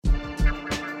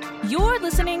You're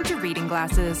listening to Reading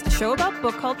Glasses, a show about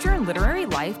book culture and literary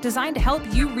life designed to help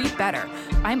you read better.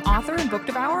 I'm author and book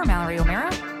devourer Mallory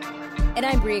O'Meara. And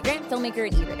I'm Bria Grant, filmmaker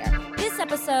and e-reader. This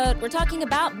episode, we're talking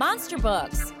about monster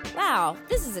books. Wow,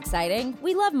 this is exciting.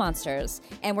 We love monsters.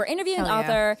 And we're interviewing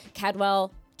author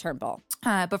Cadwell Turnbull.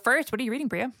 But first, what are you reading,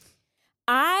 Bria?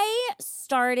 I'm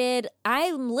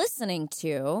listening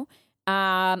to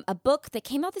a book that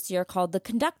came out this year called The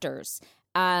Conductors.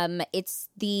 It's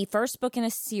the first book in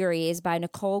a series by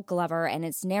Nicole Glover, and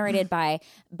it's narrated by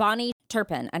Bonnie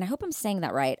Turpin. And I hope I'm saying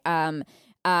that right. But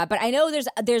I know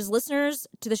there's listeners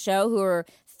to the show who are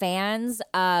fans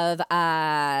of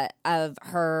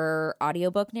her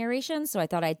audiobook narration, so I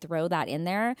thought I'd throw that in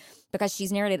there because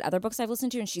she's narrated other books I've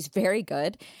listened to, and she's very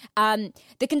good.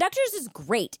 The Conductors is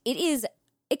great.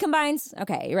 It combines,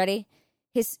 okay, you ready?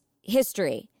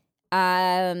 History.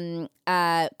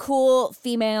 Cool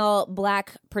female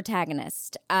black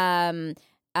protagonist,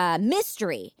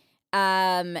 mystery,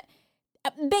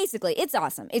 basically it's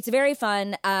awesome. It's very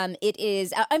fun. It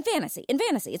is, and fantasy,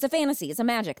 it's a fantasy, it's a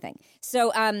magic thing.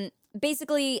 So,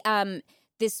 basically,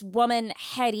 this woman,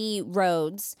 Hetty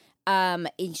Rhodes,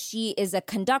 she is a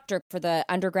conductor for the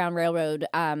Underground Railroad,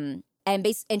 and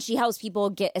she helps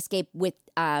people escape with,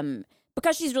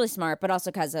 because she's really smart, but also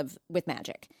with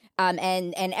magic.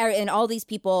 And all these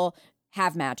people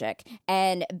have magic,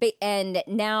 and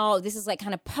now this is like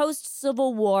kind of post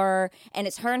Civil War, and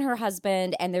it's her and her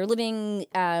husband, and they're living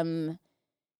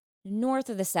north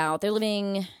of the South. They're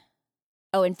living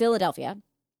in Philadelphia,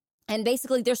 and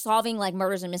basically they're solving like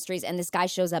murders and mysteries. And this guy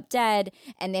shows up dead,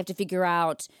 and they have to figure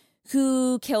out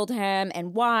who killed him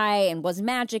and why, and was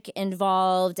magic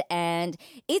involved. And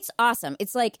it's awesome.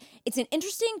 It's an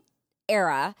interesting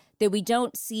era that we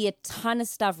don't see a ton of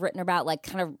stuff written about, like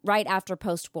kind of right after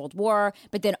post-World War,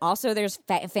 but then also there's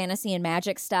fantasy and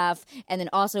magic stuff, and then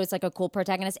also it's like a cool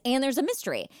protagonist, and there's a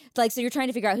mystery. So you're trying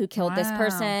to figure out who killed this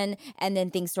person, and then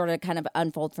things sort of kind of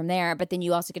unfold from there, but then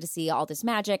you also get to see all this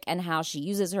magic and how she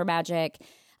uses her magic.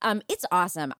 It's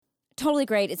awesome. Totally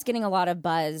great. It's getting a lot of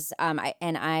buzz, and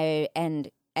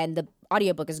the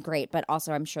audiobook is great, but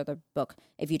also I'm sure the book,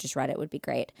 if you just read it, would be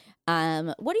great. What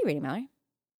are you reading, Mallory?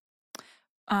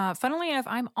 Funnily enough,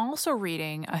 I'm also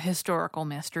reading a historical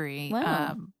mystery.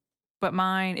 Wow. But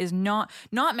mine is not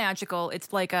magical.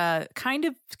 It's like a kind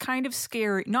of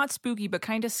scary, not spooky, but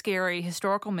kind of scary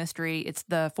historical mystery. It's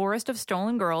The Forest of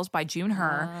Stolen Girls by June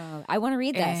Hur. Oh, I want to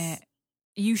read this.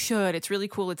 You should. It's really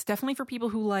cool. It's definitely for people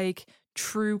who like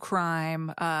true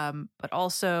crime, but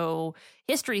also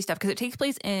history stuff, because it takes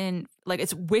place in, like,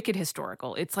 it's wicked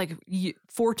historical. It's like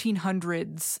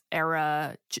 1400s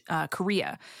era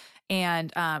Korea.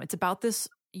 And it's about this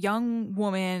young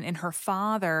woman and her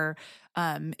father.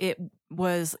 Her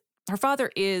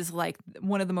father is like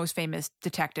one of the most famous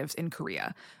detectives in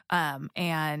Korea,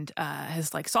 and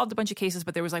has like solved a bunch of cases.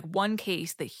 But there was like one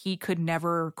case that he could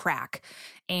never crack,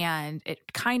 and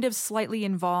it kind of slightly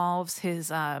involves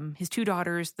his two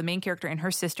daughters, the main character and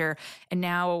her sister. And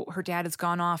now her dad has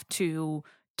gone off to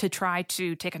try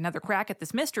to take another crack at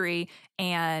this mystery,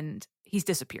 and he's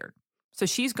disappeared. So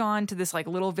she's gone to this like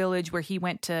little village where he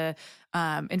went to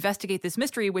investigate this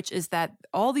mystery, which is that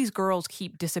all these girls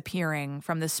keep disappearing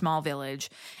from this small village.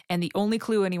 And the only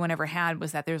clue anyone ever had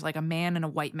was that there's like a man in a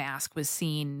white mask was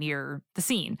seen near the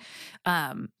scene.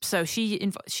 So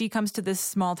she comes to this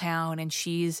small town, and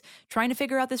she's trying to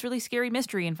figure out this really scary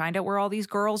mystery and find out where all these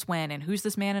girls went and who's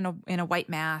this man in a white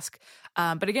mask.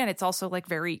 But again, it's also like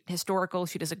very historical.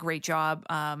 She does a great job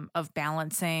of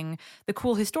balancing the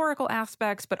cool historical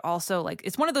aspects, but also like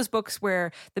it's one of those books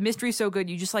where the mystery is so good.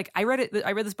 You just like, I read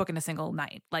this book in a single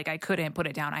night. Like I couldn't put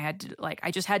it down.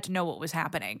 I just had to know what was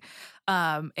happening.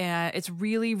 And it's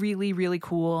really, really, really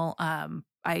cool.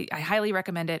 I highly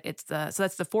recommend it. So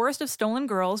that's The Forest of Stolen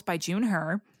Girls by June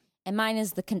Hur. And mine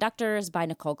is The Conductors by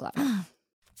Nicole Glover.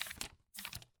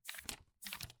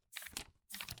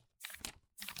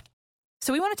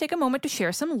 So we want to take a moment to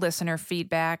share some listener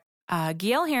feedback.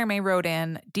 Gail Herme wrote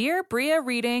in, "Dear Bria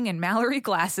Reading and Mallory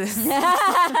Glasses."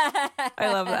 I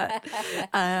love that.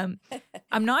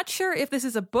 I'm not sure if this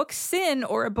is a book sin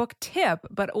or a book tip,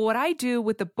 but what I do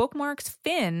with the bookmark's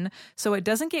fin so it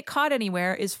doesn't get caught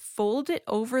anywhere is fold it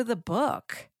over the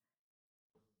book.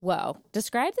 Whoa.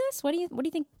 Describe this? What do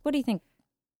you think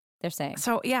they're saying?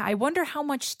 So yeah, I wonder how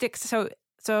much sticks.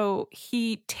 So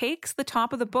he takes the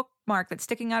top of the bookmark that's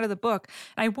sticking out of the book.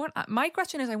 And my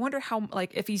question is, I wonder how,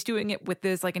 like, if he's doing it with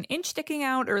this, like, an inch sticking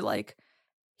out, or like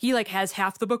he like has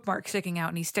half the bookmark sticking out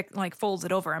and he folds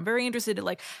it over. I'm very interested in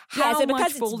like how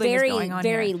much folding is going on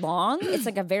very here. long. It's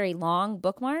like a very long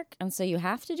bookmark, and so you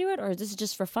have to do it, or this is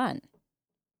just for fun?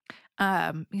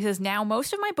 He says, now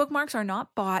most of my bookmarks are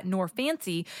not bought nor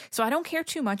fancy, so I don't care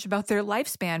too much about their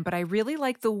lifespan, but I really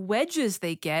like the wedges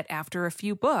they get after a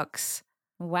few books.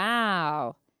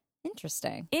 Wow.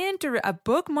 Interesting. Enter a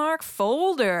bookmark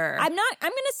folder. I'm going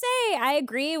to say I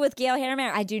agree with Gail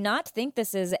Harriman. I do not think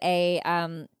this is a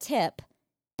tip,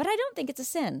 but I don't think it's a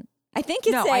sin. I think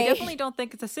it's I definitely don't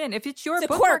think it's a sin. If it's your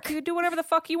bookmark, you do whatever the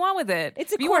fuck you want with it.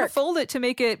 It's a quirk. If you want to fold it to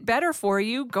make it better for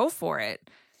you, go for it.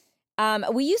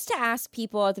 We used to ask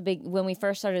people at when we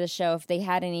first started the show if they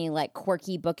had any like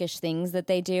quirky bookish things that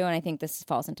they do, and I think this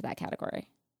falls into that category.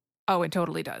 Oh, it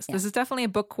totally does. Yeah. This is definitely a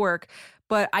book quirk,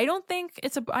 but I don't think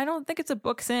it's a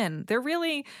book sin. They're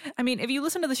really, I mean, if you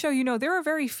listen to the show, you know there are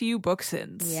very few book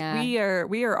sins. Yeah.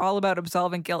 We are all about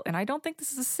absolving guilt, and I don't think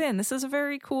this is a sin. This is a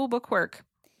very cool book quirk.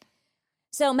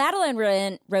 So Madeline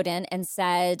wrote in and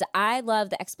said, I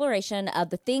love the exploration of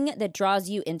the thing that draws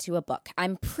you into a book.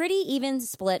 I'm a pretty even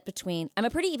split between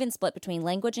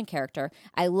language and character.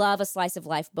 I love a slice of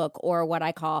life book, or what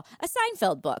I call a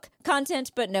Seinfeld book.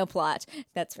 Content, but no plot.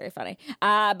 That's very funny.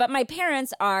 But my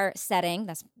parents are setting,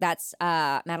 that's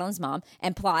Madeline's mom,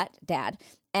 and plot, dad.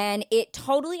 And it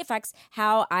totally affects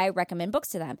how I recommend books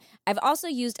to them. I've also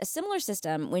used a similar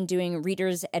system when doing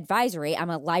reader's advisory. I'm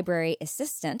a library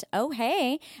assistant. Oh,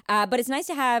 hey. But it's nice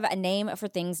to have a name for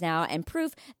things now and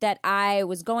proof that I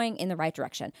was going in the right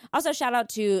direction. Also, shout out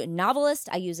to Novelist.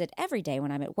 I use it every day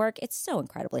when I'm at work. It's so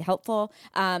incredibly helpful.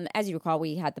 As you recall,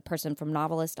 we had the person from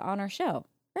Novelist on our show,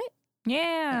 right?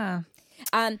 Yeah.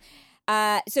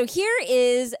 So here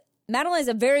is... Madeline has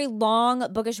a very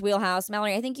long bookish wheelhouse.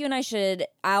 Mallory, I think you and I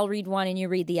I'll read one and you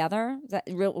read the other.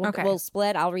 Okay. We'll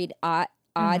split. I'll read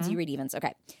odds, you read evens.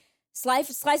 Okay.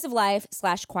 Slice of life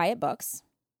 / quiet books.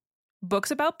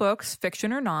 Books about books,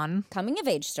 fiction or non. Coming of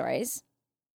age stories.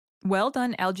 Well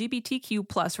done LGBTQ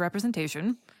plus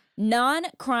representation.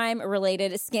 Non-crime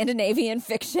related Scandinavian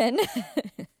fiction.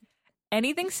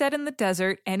 Anything set in the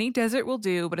desert, any desert will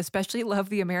do, but especially love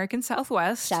the American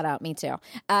Southwest. Shout out, me too.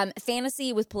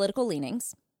 Fantasy with political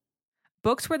leanings.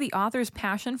 Books where the author's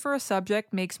passion for a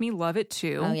subject makes me love it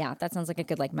too. Oh yeah, that sounds like a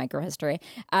good microhistory.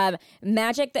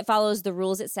 Magic that follows the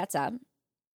rules it sets up.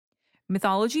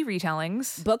 Mythology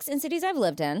retellings. Books in cities I've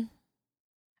lived in.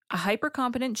 A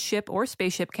hyper-competent ship or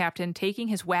spaceship captain taking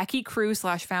his wacky crew /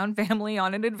 found family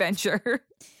on an adventure.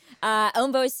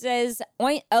 Own voices,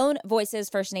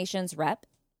 First Nations rep.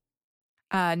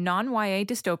 Non-YA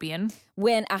dystopian.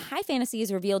 When a high fantasy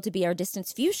is revealed to be our distant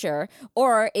future,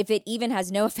 or if it even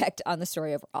has no effect on the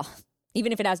story overall.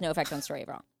 Even if it has no effect on the story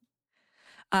overall.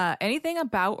 Anything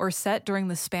about or set during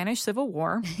the Spanish Civil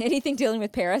War. Anything dealing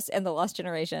with Paris and the Lost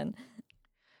Generation.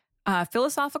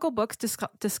 Philosophical books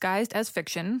disguised as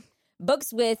fiction.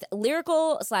 Books with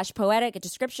lyrical / poetic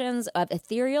descriptions of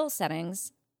ethereal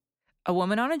settings. A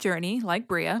woman on a journey, like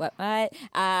Bria. What?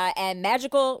 And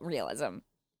magical realism.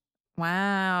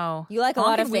 Wow. You like a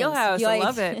lot of wheelhouse. I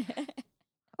love it.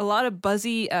 A lot of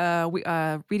buzzy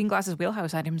reading glasses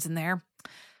wheelhouse items in there.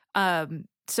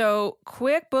 So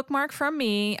quick bookmark from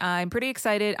me. I'm pretty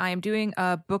excited. I am doing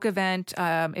a book event.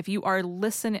 If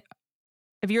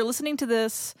you're listening to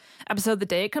this episode the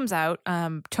day it comes out,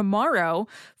 tomorrow,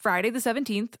 Friday the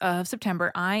 17th of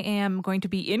September, I am going to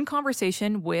be in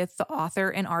conversation with the author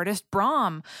and artist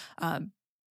Brom.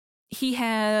 He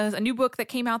has a new book that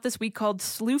came out this week called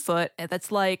Slewfoot.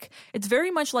 It's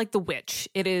very much like The Witch.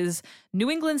 It is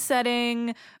New England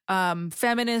setting,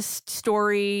 feminist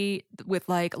story with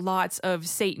lots of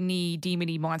Satan-y,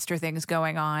 demon-y monster things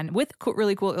going on with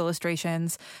really cool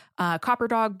illustrations. Copper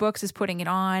Dog Books is putting it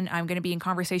on. I'm going to be in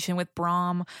conversation with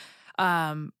Brom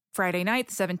Friday night,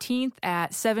 the 17th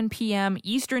at 7 p.m.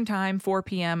 Eastern Time, 4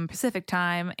 p.m. Pacific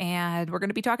Time. And we're going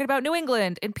to be talking about New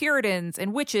England and Puritans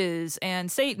and witches and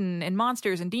Satan and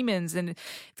monsters and demons. And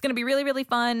it's going to be really, really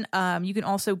fun. You can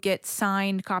also get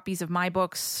signed copies of my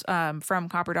books from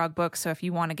Copper Dog Books. So if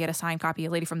you want to get a signed copy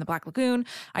of Lady from the Black Lagoon,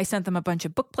 I sent them a bunch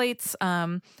of book plates.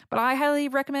 But I highly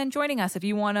recommend joining us if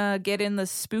you want to get in the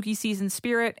spooky season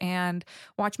spirit and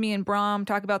watch me and Brom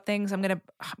talk about things. I'm going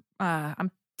to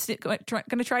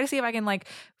try to see if I can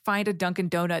find a Dunkin'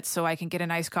 Donuts so I can get a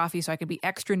nice coffee so I can be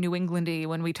extra New England-y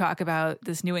when we talk about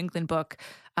this New England book.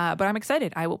 But I'm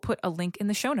excited. I will put a link in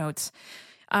the show notes.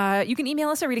 You can email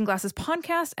us at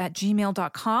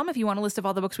readingglassespodcast@gmail.com if you want a list of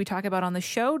all the books we talk about on the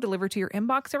show delivered to your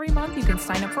inbox every month. You can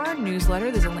sign up for our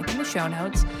newsletter. There's a link in the show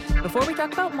notes. Before we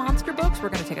talk about monster books, we're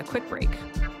going to take a quick break.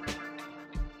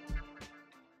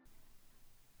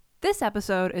 This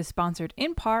episode is sponsored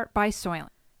in part by Soylent.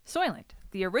 Soylent,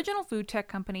 the original food tech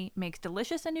company, makes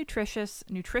delicious and nutritious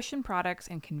nutrition products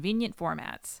in convenient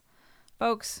formats.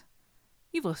 Folks,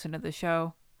 you've listened to the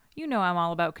show. You know I'm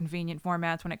all about convenient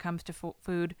formats when it comes to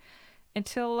food.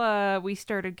 Until we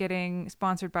started getting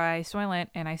sponsored by Soylent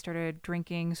and I started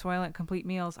drinking Soylent Complete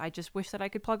Meals, I just wish that I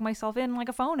could plug myself in like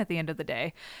a phone at the end of the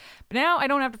day. But now I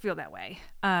don't have to feel that way.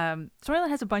 Soylent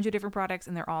has a bunch of different products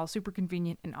and they're all super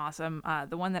convenient and awesome.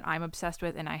 The one that I'm obsessed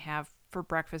with and I have for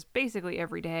breakfast basically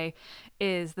every day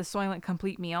is the Soylent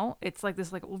Complete Meal. It's like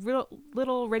this like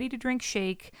little ready to drink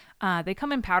shake. They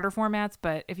come in powder formats,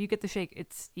 but if you get the shake,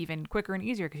 it's even quicker and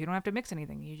easier because you don't have to mix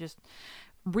anything. You just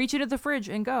reach into the fridge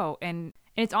and go. And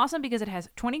it's awesome because it has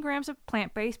 20 grams of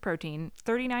plant-based protein,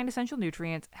 39 essential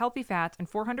nutrients, healthy fats, and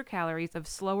 400 calories of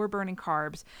slower burning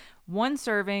carbs. One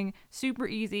serving, super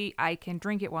easy. I can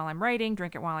drink it while I'm writing,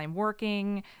 drink it while I'm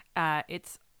working.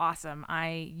 It's awesome.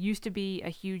 I used to be a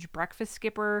huge breakfast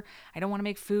skipper. I don't want to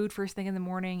make food first thing in the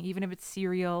morning, even if it's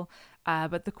cereal.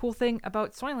 But the cool thing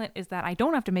about Soylent is that I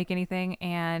don't have to make anything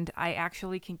and I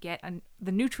actually can get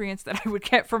the nutrients that I would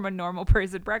get from a normal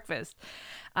person breakfast.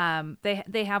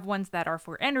 They have ones that are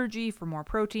for energy, for more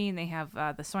protein. They have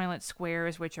the Soylent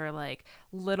Squares, which are like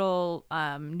little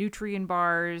nutrient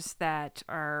bars that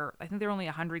are, I think they're only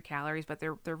 100 calories, but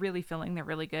they're really filling. They're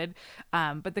really good.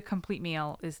 But the complete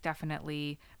meal is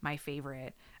definitely my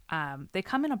favorite. They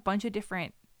come in a bunch of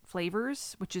different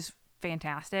flavors, which is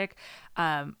fantastic.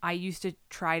 I used to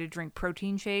try to drink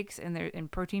protein shakes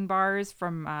and protein bars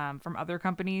from other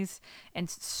companies, and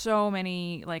so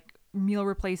many like meal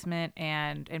replacement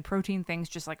and protein things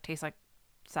just like taste like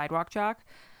sidewalk chalk,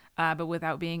 but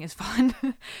without being as fun.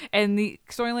 And the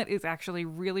Soylent is actually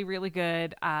really, really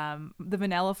good. The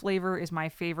vanilla flavor is my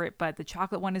favorite, but the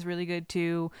chocolate one is really good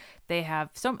too. They have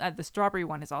the strawberry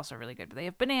one is also really good, but they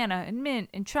have banana and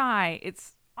mint and chai.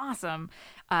 It's awesome.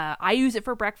 I use it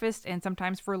for breakfast and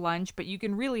sometimes for lunch, but you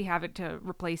can really have it to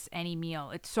replace any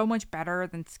meal. It's so much better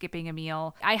than skipping a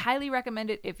meal. I highly recommend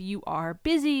it if you are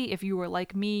busy, if you are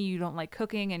like me, you don't like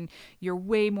cooking, and you're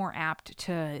way more apt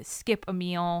to skip a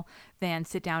meal than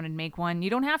sit down and make one. You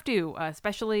don't have to,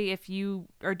 especially if you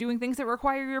are doing things that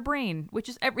require your brain, which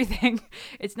is everything.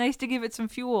 It's nice to give it some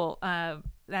fuel.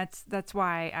 That's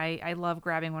why I love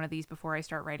grabbing one of these before I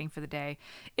start writing for the day.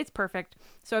 It's perfect.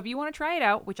 So if you want to try it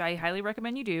out, which I highly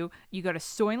recommend you do, you go to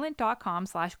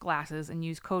Soylent.com/glasses and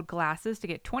use code GLASSES to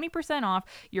get 20% off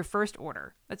your first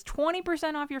order. That's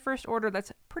 20% off your first order.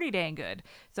 That's pretty dang good.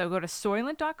 So go to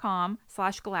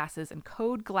Soylent.com/glasses and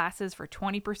code GLASSES for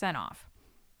 20% off.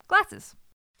 Glasses.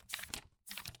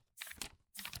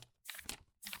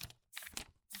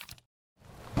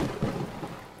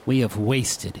 We have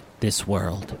wasted this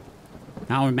world.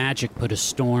 Our magic put a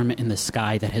storm in the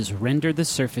sky that has rendered the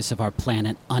surface of our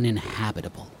planet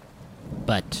uninhabitable.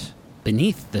 But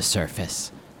beneath the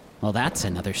surface, well, that's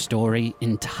another story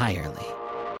entirely.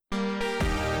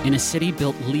 In a city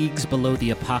built leagues below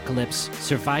the apocalypse,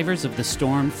 survivors of the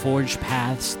storm forge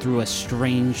paths through a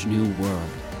strange new world.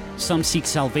 Some seek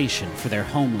salvation for their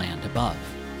homeland above.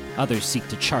 Others seek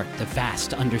to chart the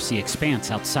vast undersea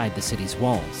expanse outside the city's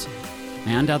walls.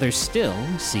 And others still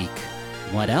seek,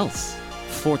 what else?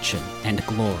 Fortune and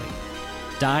glory.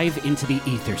 Dive into the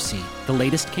Ether Sea, the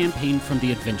latest campaign from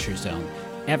the Adventure Zone,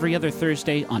 every other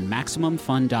Thursday on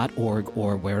MaximumFun.org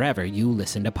or wherever you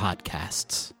listen to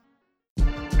podcasts.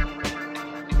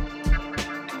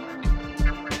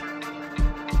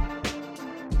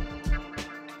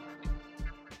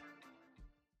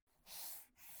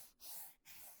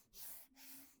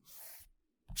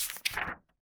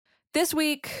 This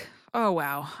week, oh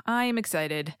wow, I am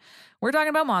excited. We're talking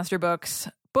about monster books.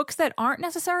 Books that aren't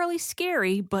necessarily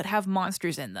scary, but have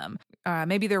monsters in them.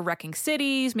 Maybe they're wrecking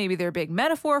cities, maybe they're a big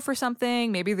metaphor for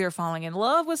something, maybe they're falling in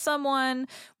love with someone.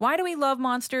 Why do we love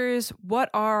monsters? What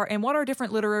are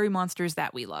different literary monsters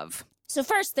that we love? So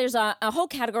first, there's a whole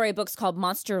category of books called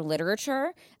monster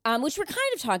literature, which we're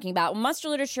kind of talking about. Monster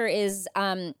literature is...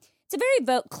 it's a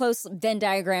very close Venn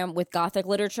diagram with Gothic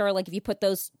literature. Like if you put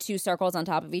those two circles on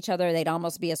top of each other, they'd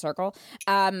almost be a circle.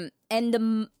 And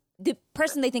the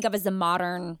person they think of as the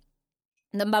mother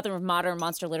of modern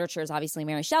monster literature is obviously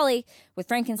Mary Shelley with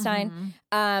Frankenstein.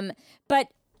 Mm-hmm. But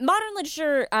modern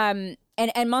literature and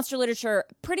monster literature,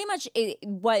 pretty much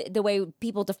the way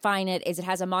people define it is it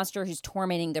has a monster who's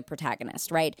tormenting the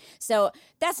protagonist, right? So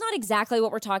that's not exactly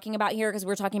what we're talking about here because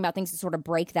we're talking about things that sort of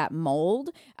break that mold.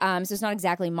 So it's not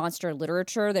exactly monster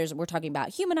literature. We're talking about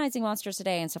humanizing monsters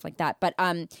today and stuff like that. But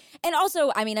and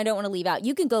also, I mean, I don't want to leave out.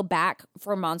 You can go back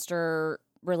for monster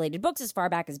related books as far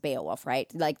back as Beowulf,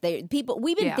 right? Like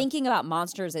we've been thinking about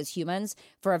monsters as humans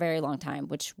for a very long time,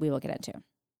 which we will get into.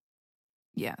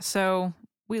 Yeah. So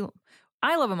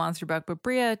I love a monster book, but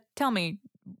Bria, tell me,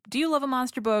 do you love a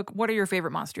monster book? What are your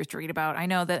favorite monsters to read about? I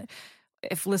know that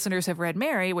if listeners have read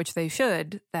Mary, which they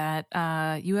should, that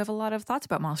you have a lot of thoughts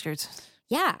about monsters.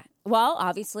 Yeah. Well,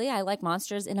 obviously, I like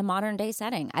monsters in a modern day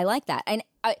setting. I like that. And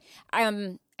I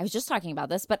was just talking about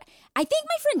this, but I think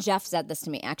my friend Jeff said this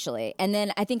to me, actually. And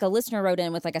then I think a listener wrote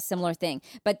in with like a similar thing.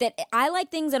 But that I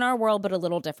like things in our world, but a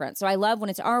little different. So I love when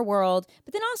it's our world,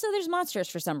 but then also there's monsters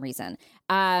for some reason.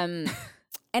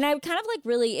 And I kind of like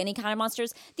really any kind of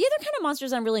monsters. The other kind of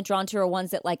monsters I'm really drawn to are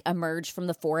ones that like emerge from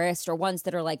the forest, or ones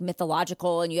that are like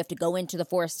mythological and you have to go into the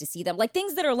forest to see them. Like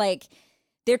things that are like,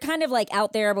 they're kind of like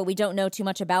out there, but we don't know too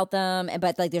much about them.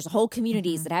 But like there's whole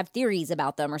communities that have theories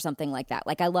about them or something like that.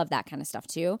 Like I love that kind of stuff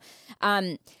too.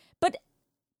 But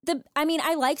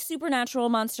I like supernatural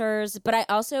monsters, but I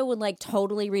also would like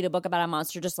totally read a book about a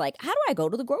monster just like, how do I go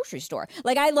to the grocery store?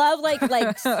 Like I love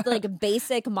like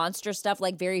basic monster stuff,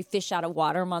 like very fish out of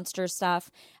water monster stuff.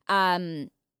 I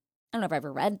don't know if I've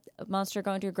ever read a monster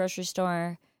going to a grocery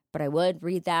store, but I would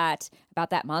read that about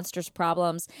that monster's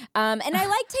problems. And I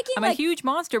like taking I'm a huge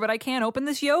monster, but I can't open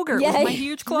this yogurt with my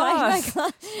huge claws.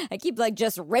 I keep like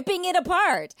just ripping it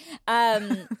apart. I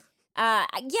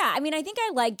think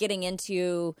I like getting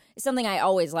into something I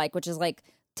always like, which is like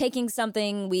taking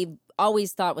something we've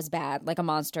always thought was bad, like a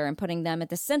monster, and putting them at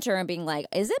the center and being like,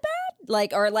 is it bad?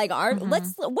 Like, or like,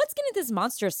 what's getting at this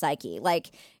monster's psyche? Like,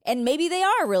 and maybe they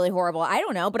are really horrible. I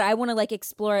don't know, but I want to like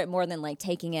explore it more than like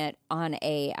taking it on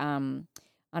on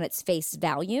its face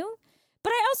value. But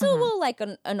I also will like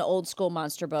an old school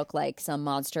monster book, like some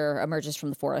monster emerges from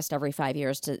the forest every 5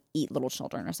 years to eat little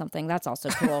children or something. That's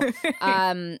also cool.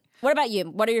 What about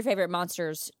you? What are your favorite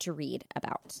monsters to read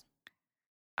about?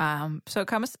 So it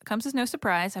comes as no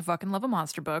surprise. I fucking love a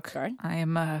monster book. Sure. I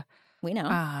am we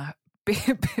know.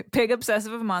 Big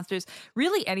obsessive of monsters.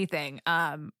 Really anything.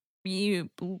 You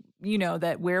know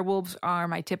that werewolves are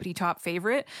my tippity top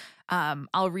favorite.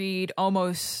 I'll read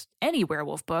almost any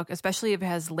werewolf book, especially if it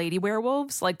has lady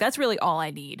werewolves. Like that's really all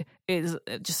I need is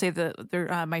just say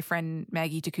my friend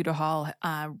Maggie Takuta Hall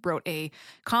wrote a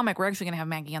comic. We're actually going to have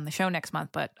Maggie on the show next month,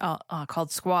 but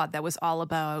called Squad, that was all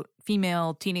about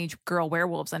female teenage girl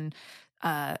werewolves. And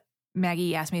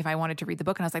Maggie asked me if I wanted to read the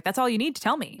book, and I was like, that's all you need to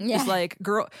tell me. Yeah. It's like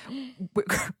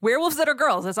werewolves that are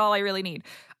girls. That's all I really need.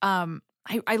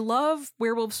 I love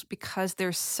werewolves because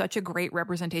there's such a great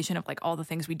representation of like all the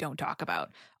things we don't talk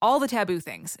about, all the taboo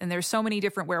things. And there's so many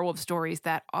different werewolf stories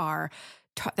that are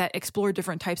that explore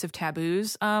different types of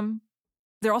taboos.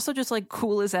 They're also just like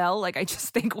cool as hell. Like I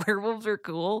just think werewolves are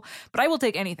cool, but I will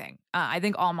take anything. I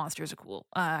think all monsters are cool.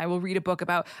 I will read a book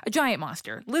about a giant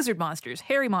monster, lizard monsters,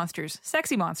 hairy monsters,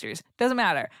 sexy monsters. Doesn't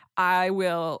matter. I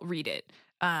will read it.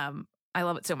 I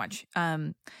love it so much.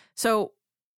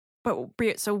 But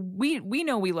Bria, so we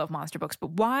know we love monster books,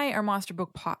 but why are monster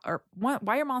books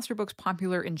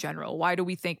popular in general? Why do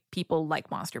we think people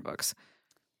like monster books?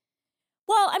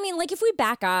 Well, I mean, like if we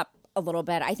back up a little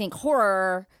bit, I think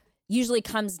horror usually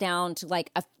comes down to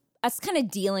like us kind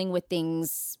of dealing with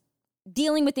things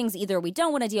either we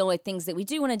don't want to deal with, things that we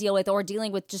do want to deal with, or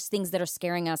dealing with just things that are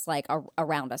scaring us like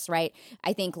around us, right?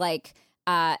 I think like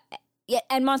yeah,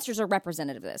 and monsters are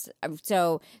representative of this.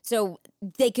 So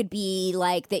they could be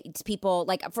like people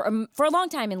like for a long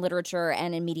time in literature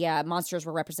and in media, monsters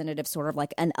were representative, sort of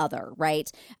like an other, right?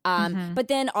 But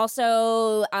then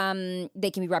also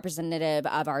they can be representative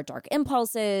of our dark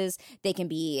impulses. They can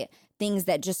be things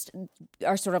that just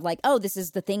are sort of like, oh, this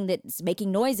is the thing that's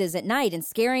making noises at night and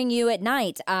scaring you at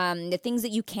night. The things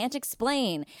that you can't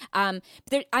explain. I'm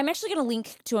actually going to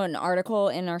link to an article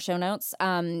in our show notes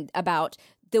about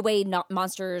the way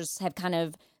monsters have kind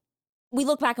of, we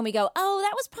look back and we go, oh,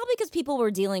 that was probably because people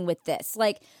were dealing with this.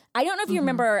 Like, I don't know if you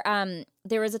remember,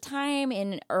 there was a time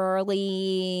in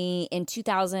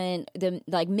 2000, the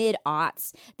like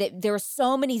mid-aughts, that there were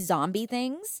so many zombie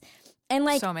things. And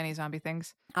like so many zombie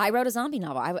things. I wrote a zombie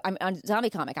novel. I'm a zombie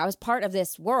comic. I was part of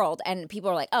this world, and people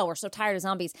are like, oh, we're so tired of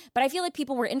zombies. But I feel like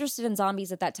people were interested in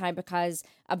zombies at that time because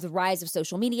of the rise of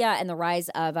social media and the rise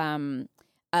of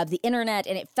the internet.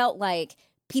 And it felt like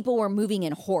people were moving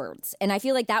in hordes. And I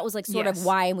feel like that was like sort of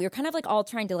why, and we were kind of like all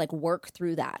trying to like work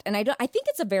through that. And I think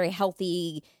it's a very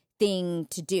healthy thing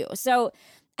to do. So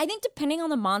I think depending on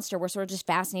the monster, we're sort of just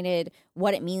fascinated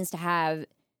what it means to have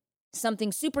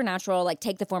something supernatural, like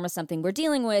take the form of something we're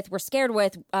dealing with, we're scared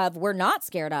with, we're not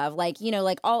scared of, like, you know,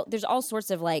 like there's all sorts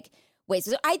of like ways.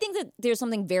 So I think that there's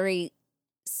something very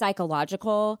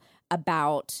psychological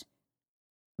about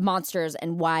monsters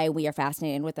and why we are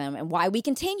fascinated with them and why we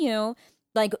continue.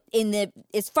 Like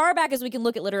as far back as we can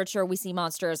look at literature, we see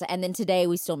monsters, and then today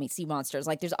we still see monsters.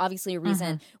 Like there's obviously a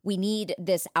reason we need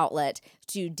this outlet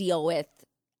to deal with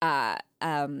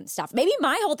stuff. Maybe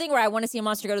my whole thing where I want to see a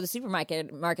monster go to the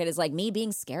supermarket is like me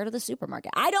being scared of the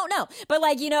supermarket. I don't know, but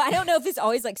like, I don't know if it's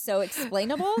always like so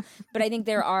explainable. But I think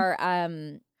there are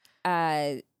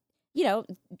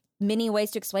many ways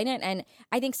to explain it. And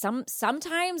I think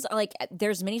sometimes like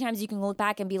there's many times you can look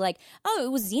back and be like, oh,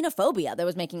 it was xenophobia that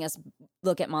was making us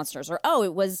look at monsters, or oh,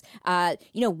 it was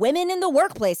women in the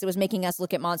workplace that was making us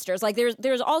look at monsters. Like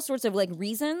there's all sorts of like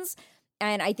reasons.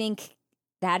 And I think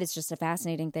that is just a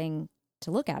fascinating thing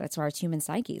to look at as far as human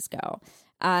psyches go.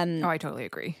 I totally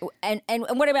agree. And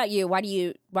what about you? Why do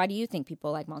you think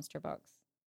people like monster books?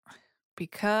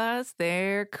 Because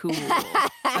they're cool.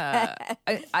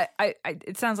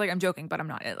 It sounds like I'm joking, but I'm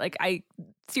not. Like,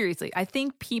 seriously, I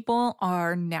think people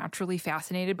are naturally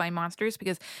fascinated by monsters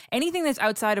because anything that's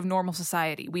outside of normal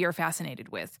society, we are fascinated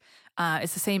with.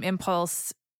 It's the same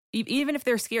impulse. Even if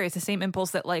they're scary, it's the same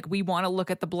impulse that like we want to look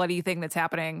at the bloody thing that's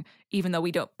happening, even though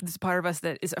we don't. There's part of us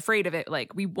that is afraid of it.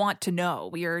 Like we want to know.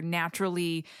 We are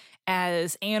naturally,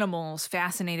 as animals,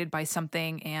 fascinated by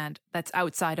something, and that's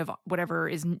outside of whatever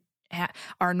is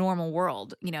our normal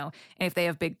world. And if they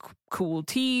have big, cool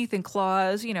teeth and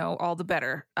claws, all the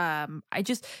better. I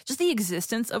just the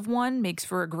existence of one makes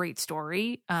for a great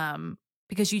story.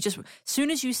 Because as soon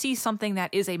as you see something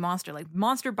that is a monster, like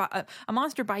a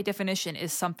monster by definition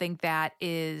is something that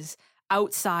is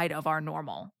outside of our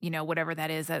normal, whatever that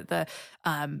is. That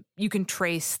you can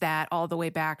trace that all the way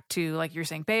back to, like you're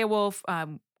saying, Beowulf,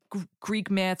 Greek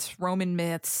myths, Roman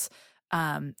myths,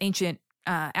 ancient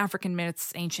African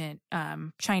myths, ancient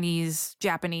Chinese,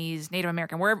 Japanese, Native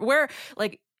American, where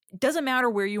like it doesn't matter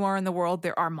where you are in the world,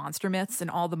 there are monster myths,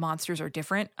 and all the monsters are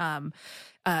different.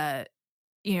 As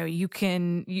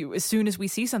soon as we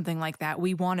see something like that,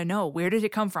 we want to know, where did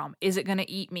it come from? Is it going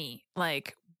to eat me?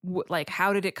 Like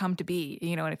how did it come to be?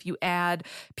 And if you add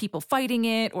people fighting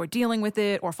it or dealing with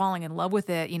it or falling in love with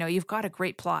it, you've got a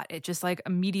great plot. It just like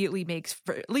immediately makes,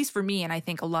 at least for me, and I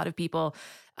think a lot of people,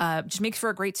 just makes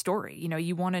for a great story.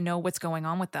 You want to know what's going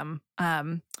on with them.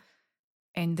 And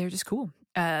they're just cool.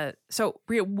 So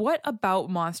Bria, what about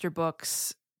monster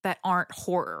books that aren't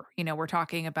horror? We're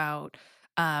talking about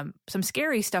some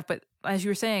scary stuff, but as you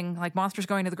were saying, like monsters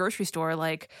going to the grocery store,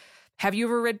 like, have you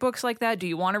ever read books like that? Do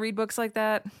you want to read books like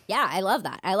that? Yeah, I love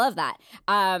that.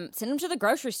 Send them to the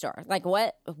grocery store. Like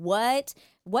what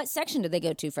section do they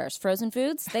go to first? Frozen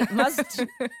foods? They must.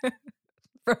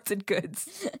 Frozen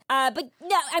goods. But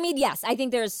no, I mean, yes, I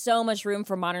think there's so much room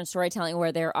for modern storytelling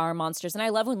where there are monsters. And I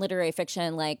love when literary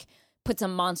fiction like puts a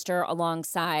monster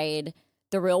alongside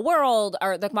the real world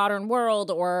or the modern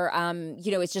world, or,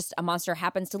 it's just a monster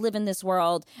happens to live in this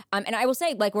world. And I will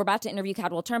say, like, we're about to interview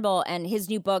Cadwell Turnbull, and his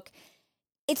new book,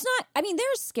 it's not, I mean,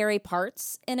 there's scary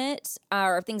parts in it,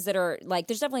 or things that are, like,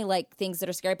 there's definitely, like, things that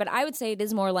are scary, but I would say it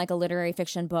is more like a literary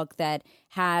fiction book that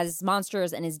has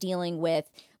monsters and is dealing with,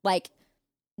 like,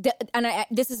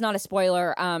 this is not a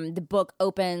spoiler, the book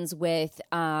opens with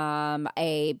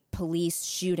a police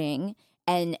shooting,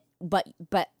 and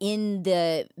but in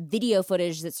the video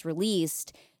footage that's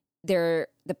released,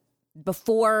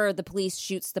 before the police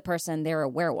shoots the person, they're a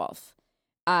werewolf,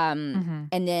 and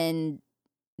then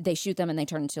they shoot them and they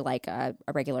turn into like a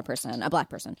regular person, a black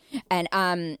person, and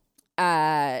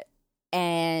that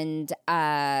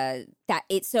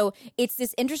it's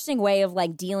this interesting way of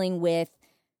like dealing with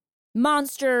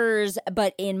monsters,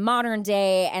 but in modern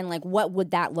day, and like what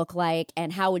would that look like,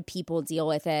 and how would people deal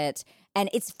with it? And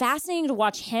it's fascinating to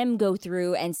watch him go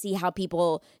through and see how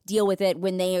people deal with it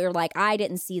when they are like, I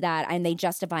didn't see that, and they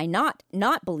justify not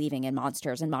believing in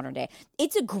monsters in modern day.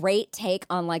 It's a great take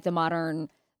on like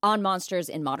on monsters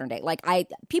in modern day. Like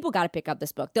people got to pick up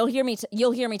this book. You'll hear me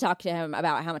talk to him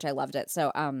about how much I loved it.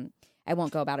 So I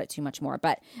won't go about it too much more.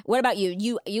 But what about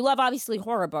you? You love obviously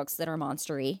horror books that are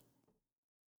monstery.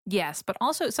 Yes, but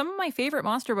also some of my favorite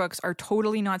monster books are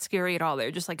totally not scary at all. They're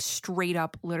just like straight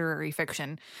up literary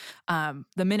fiction.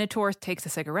 The Minotaur Takes a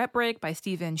Cigarette Break by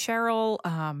Stephen Sherrill,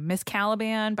 Miss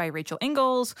Caliban by Rachel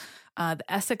Ingalls, The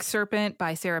Essex Serpent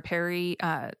by Sarah Perry.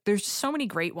 There's just so many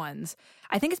great ones.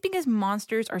 I think it's because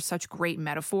monsters are such great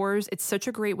metaphors. It's such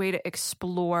a great way to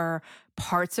explore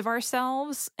parts of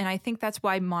ourselves. And I think that's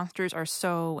why monsters are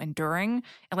so enduring.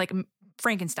 And like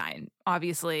Frankenstein,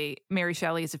 obviously, Mary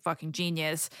Shelley is a fucking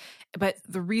genius. But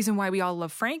the reason why we all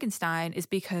love Frankenstein is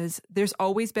because there's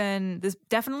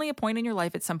definitely a point in your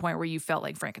life at some point where you felt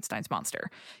like Frankenstein's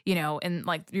monster, and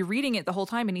like you're reading it the whole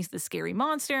time and he's this scary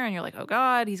monster and you're like, oh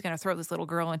God, he's going to throw this little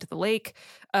girl into the lake.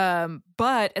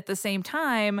 But at the same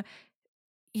time,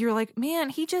 you're like, man,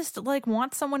 he just like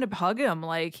wants someone to hug him.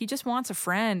 Like he just wants a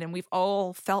friend. And we've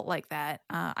all felt like that.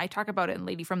 I talk about it in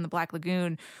Lady from the Black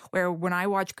Lagoon, where when I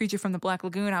watched Creature from the Black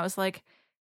Lagoon, I was like,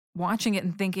 watching it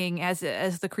and thinking as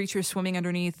the creature's swimming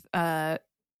underneath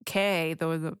Kay,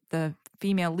 the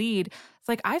female lead, it's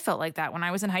like I felt like that when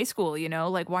I was in high school, you know,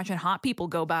 like watching hot people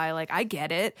go by. Like, I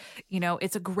get it. You know,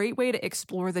 it's a great way to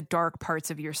explore the dark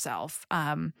parts of yourself.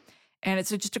 And it's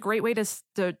just a great way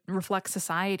to reflect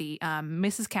society.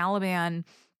 Mrs. Caliban,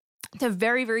 it's a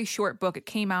very, very short book. It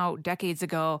came out decades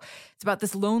ago. It's about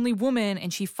this lonely woman,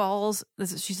 and she's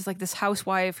just like this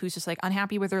housewife who's just like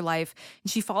unhappy with her life.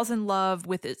 And she falls in love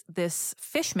with this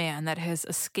fish man that has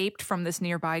escaped from this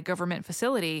nearby government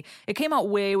facility. It came out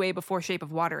way, way before Shape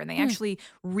of Water, and they actually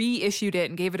reissued it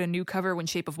and gave it a new cover when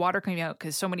Shape of Water came out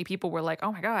because so many people were like,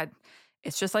 oh my God,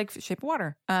 it's just like Shape of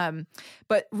Water.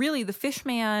 But really, the fish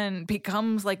man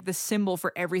becomes like the symbol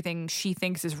for everything she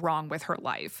thinks is wrong with her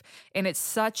life. And it's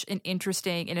such an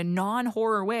interesting, in a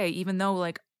non-horror way, even though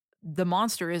like the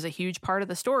monster is a huge part of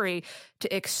the story,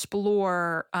 to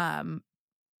explore,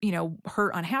 you know,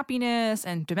 her unhappiness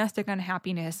and domestic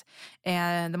unhappiness.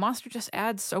 And the monster just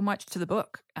adds so much to the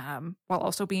book, while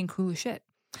also being cool as shit.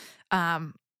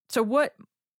 So what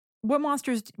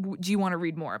monsters do you want to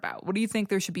read more about? What do you think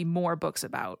there should be more books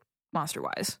about,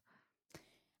 monster-wise?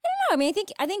 I don't know. I mean,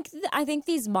 I think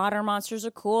these modern monsters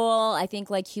are cool. I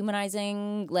think like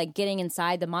humanizing, like getting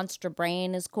inside the monster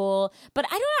brain is cool. But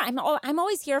I don't know. I'm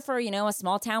always here for, you know, a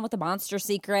small town with a monster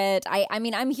secret. I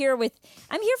mean, I'm here for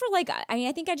like. I mean,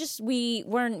 I think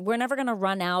we're never gonna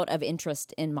run out of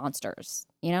interest in monsters.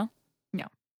 You know? No.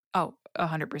 Oh,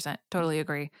 100%. Totally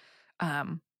agree.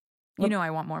 You know, I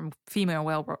want more female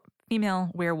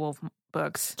werewolf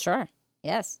books. Sure.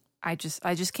 Yes. I just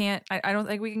can't. I don't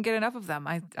think we can get enough of them.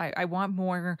 I want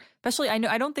more. Especially,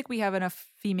 I don't think we have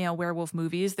enough female werewolf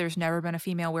movies. There's never been a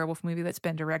female werewolf movie that's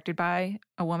been directed by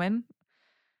a woman.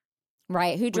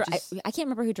 Right. I can't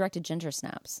remember who directed Ginger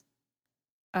Snaps.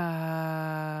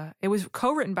 It was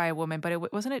co-written by a woman,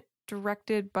 but wasn't it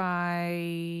directed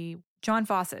by John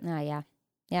Fawcett? Yeah.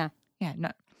 Yeah. Yeah. No.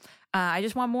 I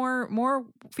just want more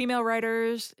female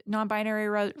writers, non-binary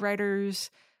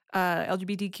writers,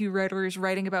 LGBTQ writers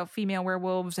writing about female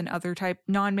werewolves and other type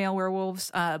non-male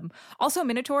werewolves. Also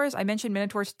Minotaurs. I mentioned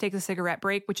Minotaurs Take a Cigarette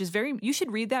Break, which is you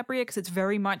should read that, Bria, because it's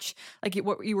very much like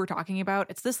what you were talking about.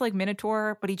 It's this like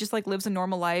Minotaur, but he just like lives a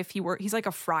normal life. He's like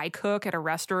a fry cook at a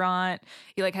restaurant.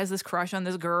 He like has this crush on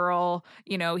this girl.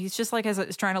 You know, he's just like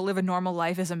is trying to live a normal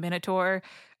life as a Minotaur.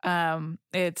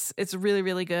 It's really,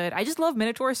 really good. I just love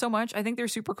Minotaurs so much. I think they're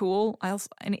super cool.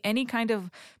 Any kind of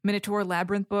Minotaur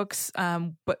labyrinth books,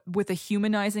 but with a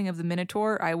humanizing of the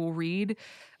Minotaur, I will read.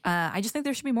 I just think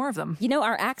there should be more of them. You know,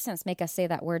 our accents make us say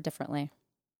that word differently.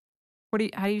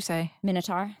 How do you say?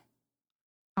 Minotaur.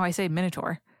 Oh, I say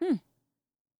Minotaur.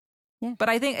 Yeah. But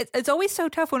I think it's always so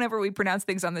tough whenever we pronounce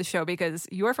things on this show because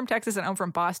you're from Texas and I'm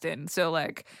from Boston. So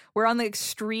like we're on the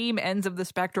extreme ends of the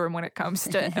spectrum when it comes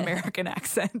to American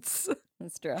accents.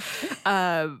 That's true.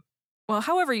 Well,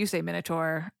 however you say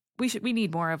Minotaur, we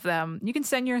need more of them. You can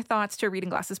send your thoughts to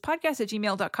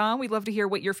readingglassespodcast@gmail.com. We'd love to hear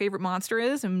what your favorite monster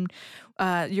is and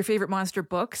your favorite monster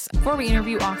books. Before we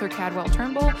interview author Cadwell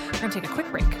Turnbull, we're going to take a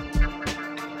quick break.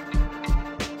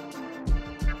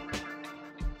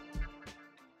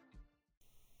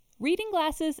 Reading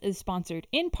Glasses is sponsored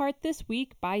in part this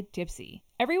week by Dipsea.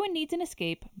 Everyone needs an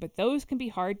escape, but those can be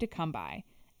hard to come by.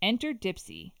 Enter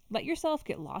Dipsea. Let yourself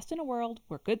get lost in a world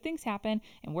where good things happen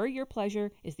and where your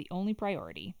pleasure is the only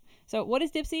priority. So what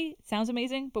is Dipsea? It sounds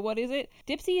amazing, but what is it?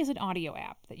 Dipsea is an audio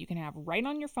app that you can have right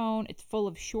on your phone. It's full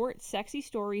of short, sexy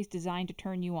stories designed to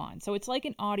turn you on. So it's like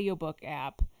an audiobook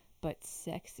app, but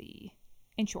sexy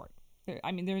and short.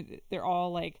 They're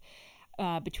all like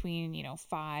between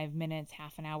 5 minutes,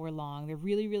 half an hour long. They're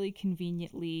really, really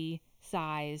conveniently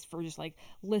sized for just like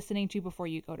listening to before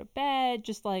you go to bed. It's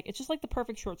just like the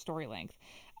perfect short story length.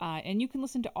 And you can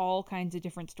listen to all kinds of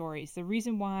different stories. The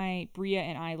reason why Bria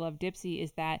and I love Dipsea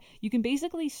is that you can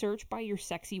basically search by your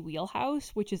sexy wheelhouse,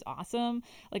 which is awesome.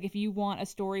 Like if you want a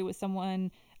story with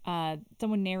someone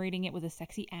narrating it with a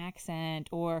sexy accent,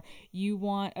 or you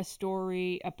want a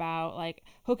story about like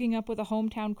hooking up with a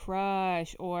hometown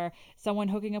crush, or someone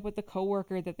hooking up with a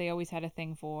coworker that they always had a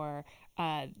thing for,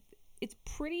 it's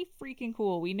pretty freaking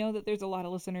cool. We know that there's a lot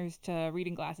of listeners to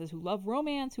Reading Glasses who love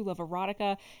romance, who love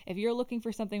erotica. If you're looking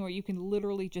for something where you can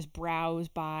literally just browse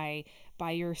by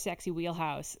your sexy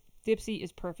wheelhouse, Dipsea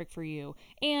is perfect for you.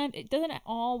 And it doesn't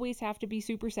always have to be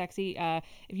super sexy. If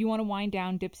you want to wind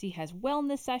down, Dipsea has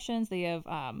wellness sessions. They have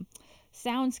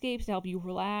soundscapes to help you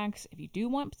relax. If you do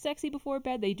want sexy before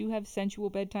bed, they do have sensual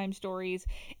bedtime stories.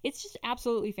 It's just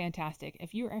absolutely fantastic.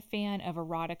 If you're a fan of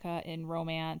erotica and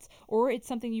romance, or it's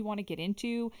something you want to get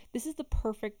into, this is the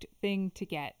perfect thing to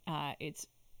get. It's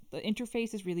The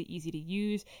interface is really easy to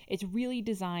use. It's really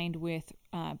designed with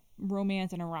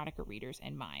romance and erotica readers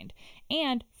in mind.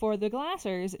 And for the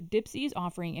Glassers, Dipsea is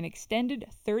offering an extended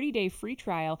 30-day free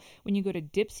trial when you go to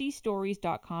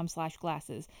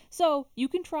dipseastories.com/glasses. So you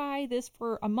can try this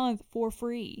for a month for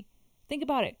free. Think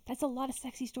about it. That's a lot of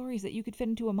sexy stories that you could fit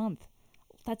into a month.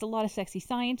 That's a lot of sexy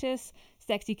scientists,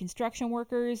 sexy construction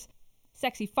workers,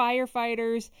 sexy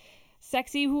firefighters,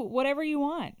 sexy whatever you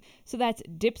want. So that's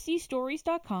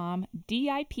dipseastories.com,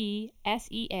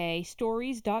 DIPSEA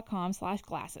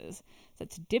stories.com/glasses.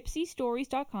 That's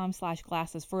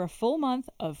dipseastories.com/glasses for a full month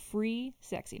of free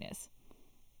sexiness.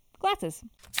 Glasses.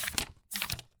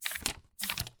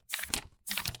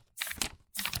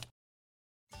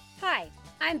 Hi,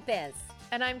 I'm Biz.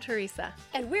 And I'm Teresa.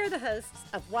 And we're the hosts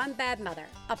of One Bad Mother,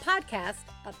 a podcast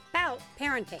about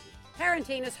parenting.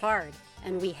 Parenting is hard,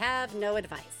 and we have no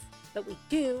advice. But we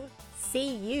do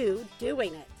see you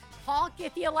doing it. Honk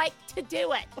if you like to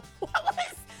do it.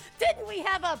 Didn't we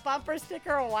have a bumper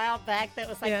sticker a while back that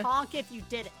was like, honk if you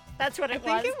did it? That's what it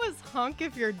was. I think it was honk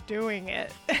if you're doing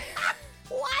it.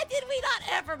 Why did we not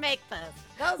ever make those?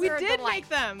 We did make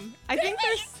them. I think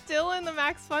they're still in the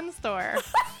Max Fun store.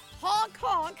 Honk,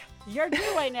 honk, you're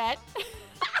doing it.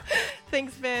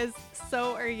 Thanks, Biz.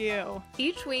 So are you.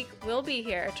 Each week, we'll be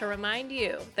here to remind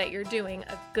you that you're doing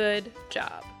a good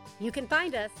job. You can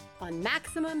find us on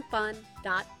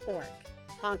MaximumFun.org.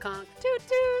 Honk, honk. Toot,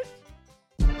 toot.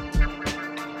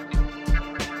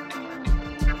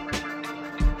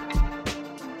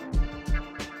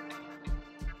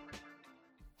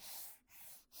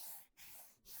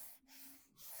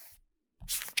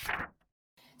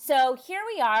 So here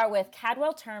we are with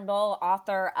Cadwell Turnbull,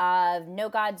 author of No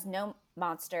Gods, No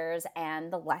Monsters,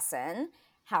 and The Lesson.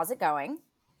 How's it going?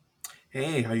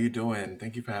 Hey, how you doing?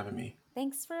 Thank you for having me.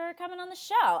 Thanks for coming on the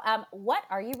show. What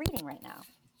are you reading right now?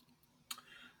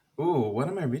 Ooh, what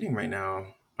am I reading right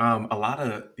now? A lot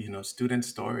of, student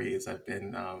stories. I've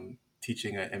been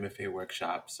teaching an MFA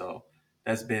workshop, so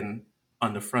that's been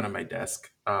on the front of my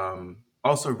desk.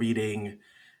 Also reading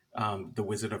The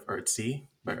Wizard of Earthsea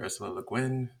by Ursula Le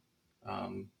Guin.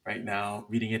 Right now,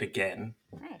 reading it again.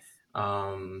 Nice.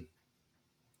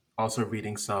 Also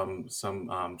reading some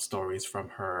stories from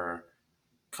her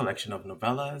collection of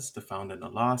novellas, The Found and the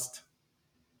Lost.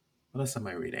 What else am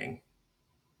I reading?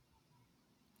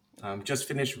 Just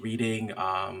finished reading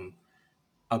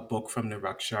a book from the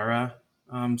Rakshara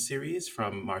series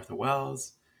from Martha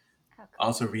Wells. Oh, cool.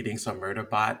 Also reading some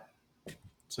Murderbot.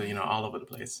 So, all over the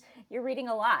place. You're reading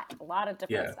a lot of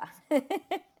different stuff.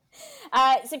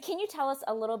 So can you tell us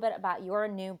a little bit about your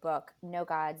new book, No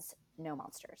Gods, No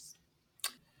Monsters?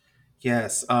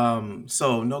 Yes.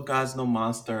 So No Gods, No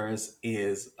Monsters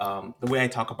is, the way I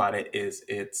talk about it is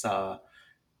it's a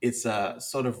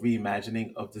sort of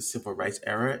reimagining of the civil rights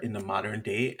era in the modern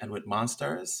day. And with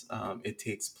monsters, it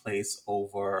takes place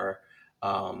over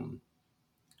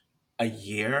a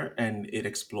year, and it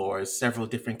explores several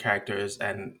different characters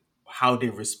and how they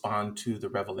respond to the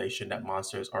revelation that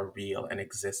monsters are real and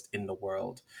exist in the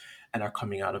world and are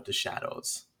coming out of the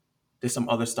shadows. There's some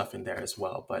other stuff in there as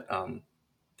well, but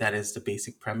that is the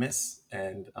basic premise.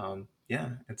 And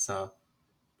it's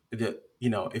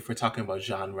if we're talking about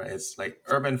genre, it's like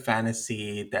urban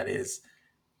fantasy that is,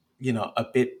 a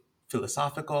bit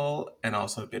philosophical and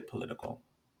also a bit political.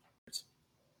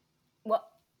 Well,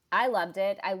 I loved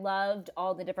it. I loved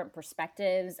all the different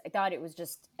perspectives. I thought it was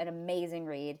just an amazing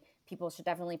read. People should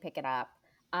definitely pick it up.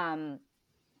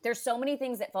 There's so many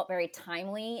things that felt very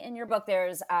timely in your book.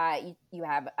 There's you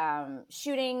have a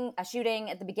shooting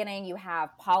at the beginning. You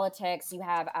have politics. You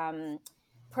have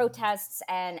protests,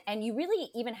 and you really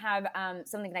even have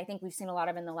something that I think we've seen a lot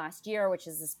of in the last year, which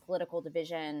is this political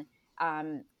division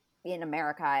in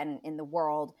America and in the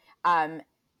world.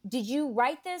 Did you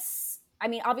write this? I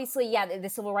mean, obviously, the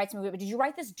civil rights movement, but did you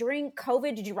write this during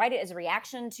COVID? Did you write it as a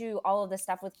reaction to all of this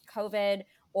stuff with COVID?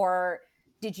 Or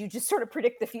did you just sort of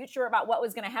predict the future about what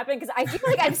was going to happen? Because I feel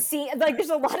like I've seen,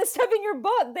 there's a lot of stuff in your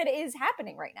book that is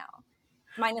happening right now.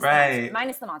 Minus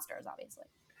the monsters, obviously.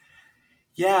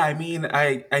 Yeah, I mean,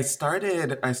 I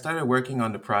started working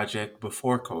on the project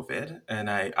before COVID, and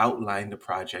I outlined the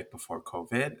project before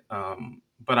COVID.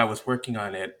 But I was working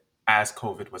on it as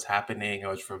COVID was happening. I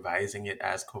was revising it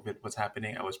as COVID was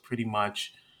happening. I was pretty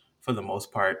much, for the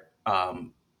most part,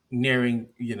 nearing,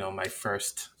 my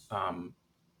first,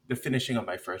 the finishing of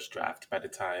my first draft by the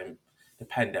time the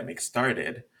pandemic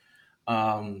started.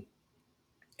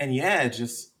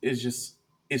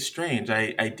 It's strange.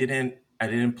 I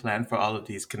didn't plan for all of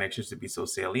these connections to be so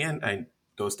salient.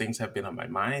 Those things have been on my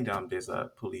mind. There's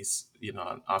a police,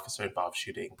 an officer involved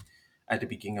shooting at the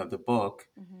beginning of the book.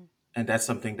 Mm-hmm. and that's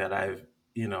something that I've,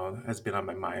 has been on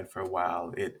my mind for a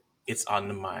while. It's on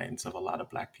the minds of a lot of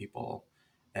Black people,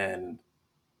 and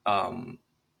um,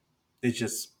 it's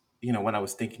just, when I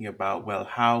was thinking about, well,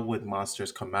 how would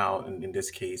monsters come out, and in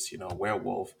this case,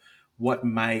 werewolf, what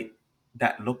might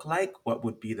that look like? What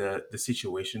would be the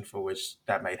situation for which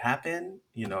that might happen?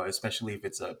 Especially if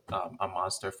it's a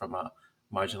monster from a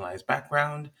marginalized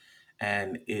background,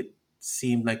 and it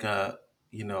seemed like an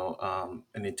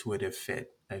intuitive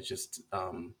fit. I just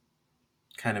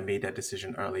kind of made that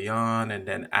decision early on. And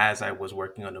then as I was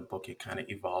working on the book, it kind of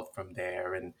evolved from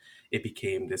there. And it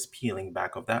became this peeling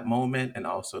back of that moment, and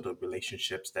also the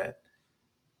relationships that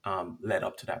led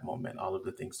up to that moment, all of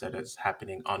the things that is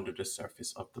happening under the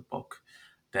surface of the book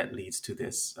that leads to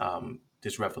this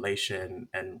revelation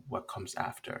and what comes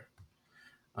after.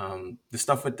 The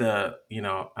stuff with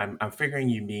I'm figuring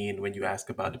you mean when you ask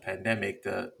about the pandemic,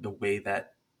 the way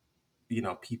that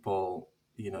people,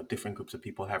 different groups of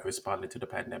people have responded to the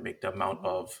pandemic, the amount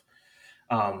of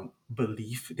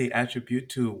belief they attribute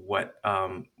to what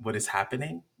is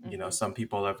happening. Some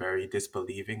people are very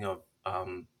disbelieving of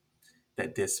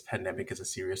that this pandemic is a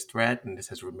serious threat, and this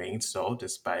has remained so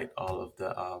despite all of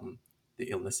the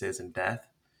illnesses and death.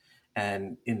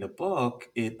 And in the book,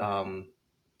 it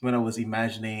when I was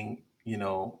imagining,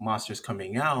 monsters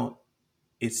coming out,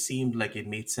 it seemed like it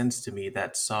made sense to me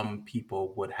that some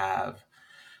people would have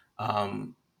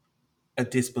um, a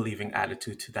disbelieving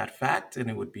attitude to that fact, and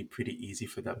it would be pretty easy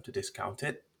for them to discount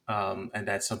it. And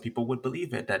that some people would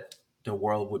believe it, that the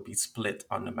world would be split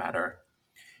on the matter.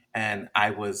 And I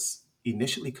was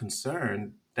initially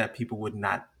concerned that people would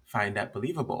not find that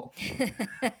believable.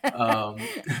 um,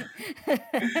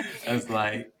 I was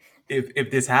like,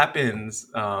 if this happens,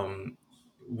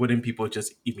 wouldn't people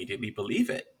just immediately believe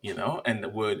it? And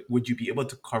would you be able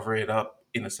to cover it up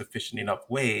in a sufficient enough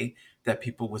way that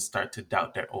people would start to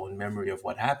doubt their own memory of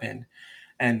what happened?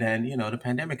 And then, the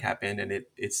pandemic happened, and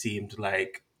it seemed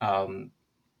like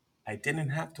I didn't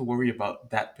have to worry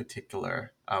about that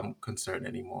particular concern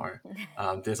anymore.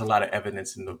 There's a lot of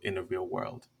evidence in the real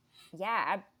world.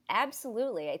 Yeah,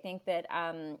 absolutely. I think that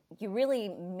you really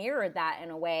mirrored that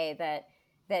in a way that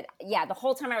yeah, the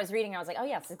whole time I was reading, I was like, oh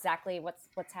yes, exactly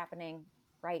what's happening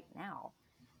right now.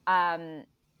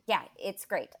 Yeah, it's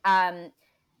great.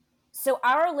 So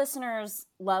our listeners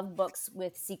love books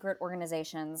with secret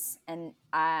organizations, and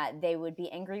they would be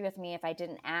angry with me if I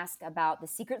didn't ask about the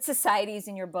secret societies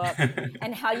in your book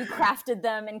and how you crafted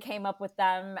them and came up with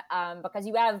them, because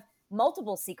you have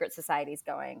multiple secret societies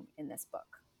going in this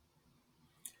book.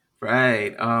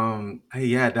 Right.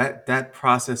 Yeah, that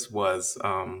process was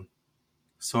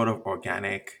sort of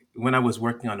organic. When I was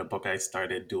working on the book, I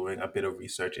started doing a bit of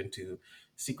research into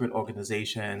secret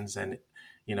organizations, and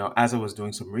as I was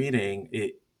doing some reading,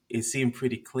 it seemed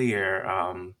pretty clear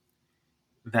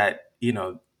that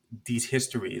these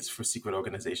histories for secret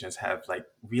organizations have like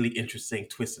really interesting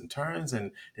twists and turns,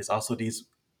 and there's also these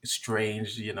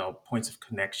strange points of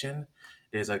connection.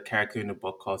 There's a character in the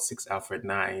book called 6 Alfred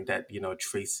 9 that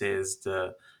traces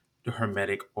the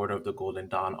Hermetic Order of the Golden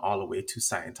Dawn all the way to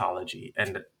Scientology,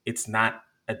 and it's not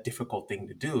a difficult thing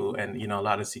to do. And a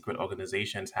lot of secret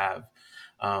organizations have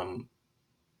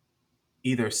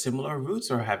either similar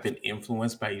roots or have been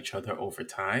influenced by each other over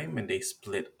time, and they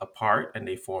split apart and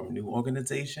they form new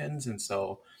organizations. And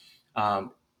so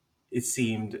um, it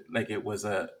seemed like it was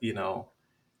a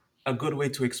good way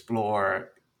to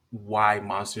explore why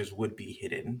monsters would be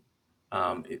hidden.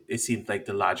 It seemed like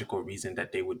the logical reason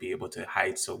that they would be able to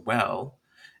hide so well.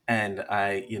 And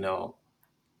I,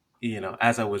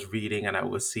 as I was reading and I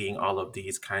was seeing all of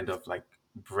these kind of like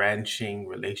branching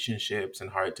relationships and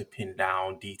hard to pin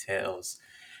down details,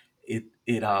 it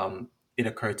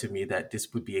occurred to me that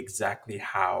this would be exactly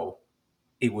how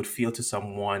it would feel to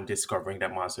someone discovering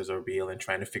that monsters are real and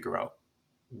trying to figure out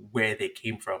where they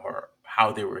came from or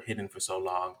how they were hidden for so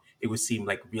long. It would seem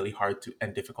like really hard to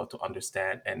and difficult to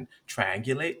understand and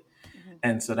triangulate. Mm-hmm.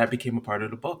 And so that became a part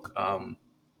of the book. In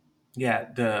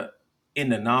the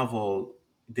novel,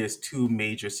 there's two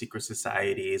major secret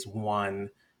societies. One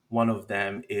of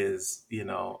them is,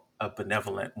 a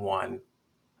benevolent one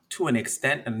to an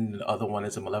extent, and the other one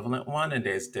is a malevolent one, and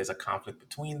there's a conflict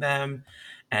between them.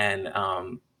 And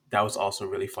that was also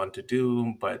really fun to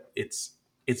do, but it's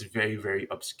very, very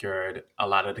obscured. A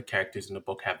lot of the characters in the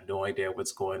book have no idea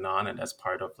what's going on, and that's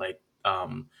part of like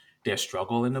their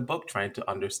struggle in the book, trying to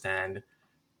understand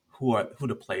who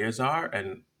the players are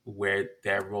and where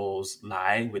their roles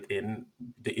lie within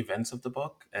the events of the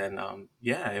book. And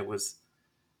it was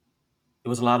a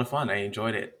lot of fun. I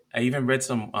enjoyed it. I even read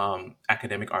some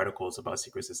academic articles about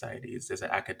secret societies. There's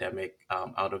an academic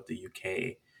out of the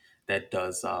UK that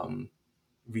does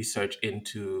research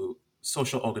into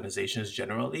social organizations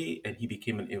generally, and he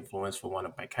became an influence for one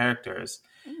of my characters.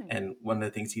 And one of the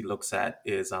things he looks at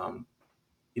is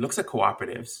he looks at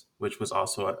cooperatives, which was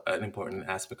also an important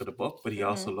aspect of the book, but he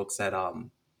also looks at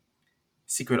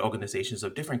secret organizations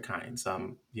of different kinds,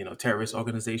 terrorist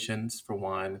organizations for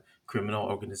one, criminal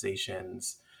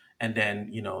organizations, and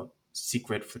then,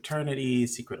 secret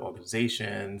fraternities, secret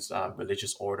organizations,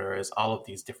 religious orders, all of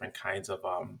these different kinds of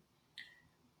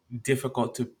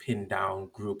difficult to pin down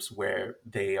groups where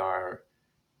they are,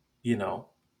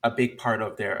 a big part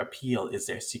of their appeal is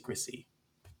their secrecy.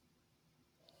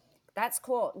 That's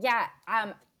cool. Yeah.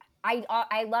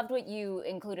 I loved what you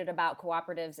included about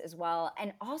cooperatives as well.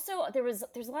 And also there's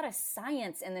a lot of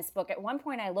science in this book. At one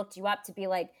point I looked you up to be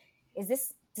like, does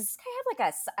this guy have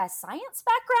like a science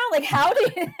background? Like how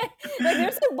did like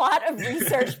there's a lot of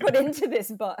research put into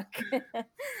this book.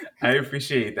 I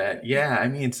appreciate that. Yeah. I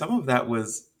mean, some of that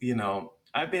was,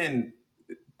 I've been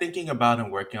thinking about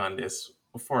and working on this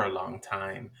for a long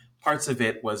time. Parts of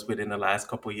it was within the last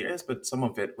couple of years, but some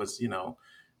of it was,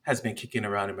 has been kicking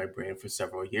around in my brain for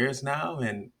several years now.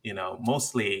 And,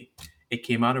 mostly it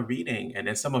came out of reading. And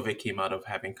then some of it came out of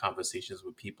having conversations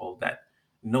with people that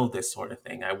know this sort of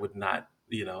thing. I would not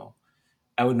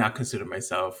consider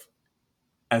myself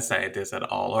a scientist at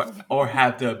all, or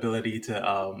have the ability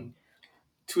to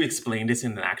explain this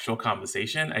in an actual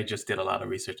conversation. I just did a lot of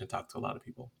research and talked to a lot of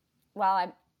people.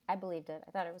 Well, I believed it.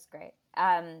 I thought it was great.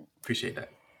 Appreciate that.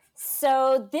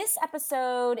 So this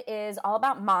episode is all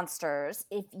about monsters.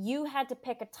 If you had to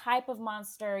pick a type of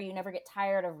monster you never get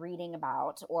tired of reading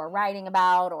about or writing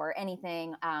about or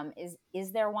anything,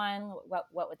 is there one?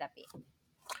 What would that be?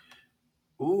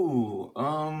 Ooh,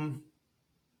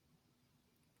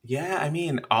 yeah, I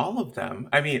mean, all of them.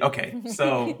 I mean, okay,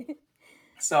 so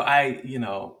I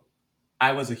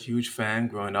was a huge fan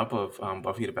growing up of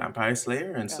Buffy the Vampire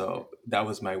Slayer, and so that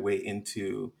was my way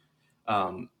into,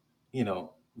 um, you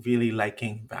know, really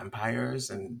liking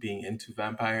vampires and being into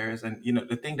vampires. And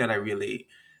the thing that I really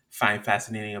find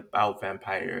fascinating about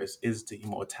vampires is the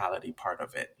immortality part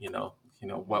of it.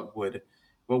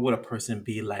 What would a person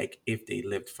be like if they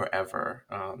lived forever?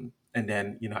 And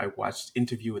then I watched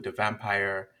Interview with the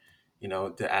Vampire,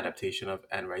 the adaptation of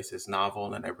Anne Rice's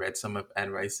novel, and I read some of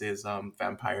Anne Rice's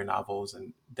vampire novels,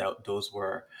 and those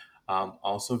were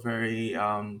also very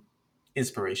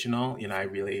inspirational. I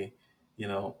really,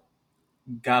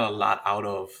 got a lot out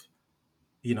of,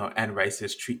 Anne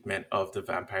Rice's treatment of the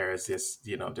vampire as this,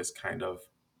 this kind of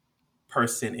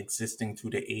person existing through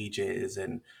the ages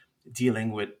and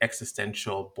dealing with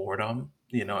existential boredom,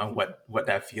 and what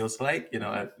that feels like,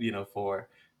 for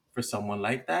someone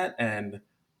like that. And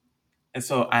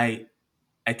so I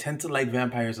tend to like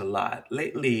vampires a lot.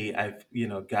 Lately, I've,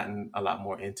 gotten a lot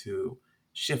more into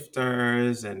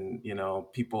shifters and,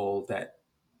 people that,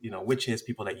 witches,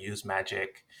 people that use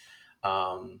magic.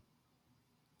 Um,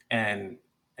 and,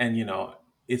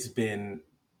 it's been,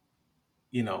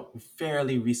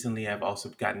 fairly recently, I've also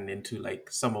gotten into like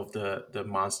some of the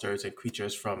monsters and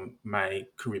creatures from my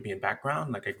Caribbean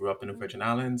background. Like I grew up in the Virgin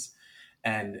Islands,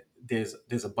 and there's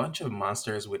a bunch of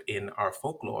monsters within our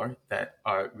folklore that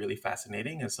are really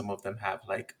fascinating, and some of them have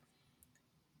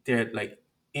they're like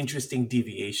interesting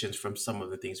deviations from some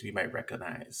of the things we might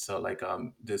recognize. So like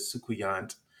the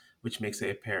Sukuyant, which makes an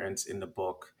appearance in the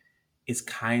book, is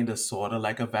kind of sort of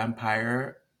like a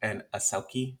vampire, and a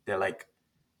Selkie. They're like,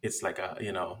 it's like a,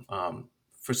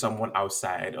 for someone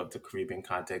outside of the Caribbean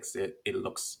context, it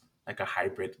looks like a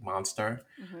hybrid monster.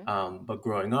 But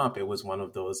growing up, it was one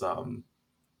of those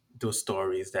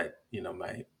stories that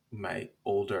my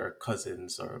older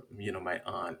cousins or my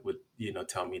aunt would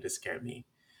tell me to scare me,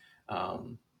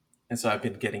 and so I've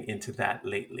been getting into that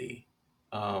lately.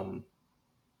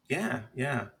 Yeah.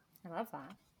 I love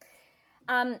that.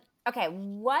 Okay,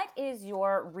 what is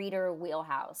your reader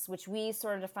wheelhouse, which we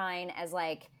sort of define as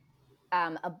like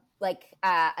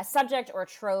a subject or a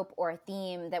trope or a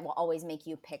theme that will always make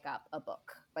you pick up a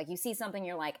book? Like you see something,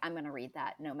 you're like, I'm going to read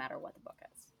that no matter what the book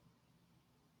is.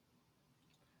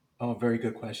 Oh, very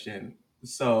good question.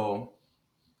 So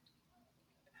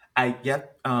I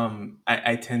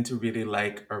tend to really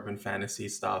like urban fantasy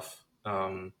stuff.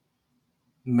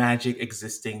 Magic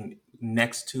existing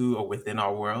next to or within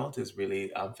our world is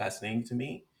really fascinating to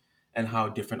me, and how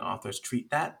different authors treat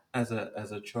that as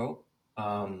a trope.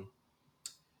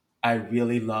 I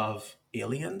really love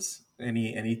aliens.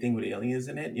 Anything with aliens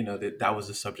in it. That was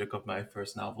the subject of my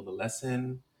first novel, The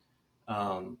Lesson.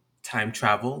 Time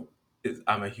travel.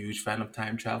 I'm a huge fan of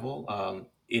time travel,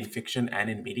 in fiction and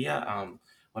in media.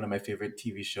 One of my favorite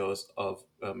TV shows of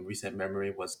recent memory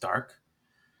was Dark.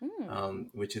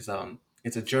 which is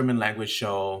it's a German language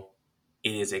show.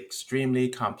 It is extremely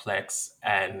complex,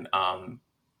 and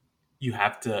you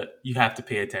have to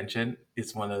pay attention.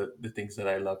 It's one of the things that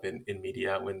I love in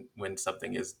media, when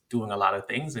something is doing a lot of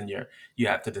things and you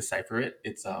have to decipher it.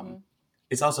 It's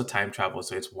also time travel,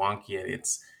 so it's wonky, and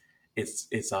it's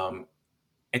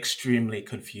extremely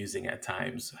confusing at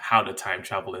times how the time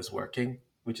travel is working,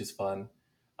 which is fun.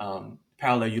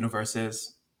 Parallel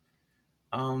universes.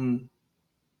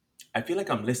 I feel like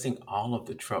I'm listing all of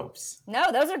the tropes.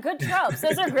 No, those are good tropes.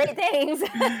 Those are great things.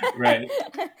 Right.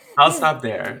 I'll stop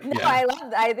there. No, I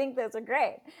love that. I think those are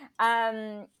great.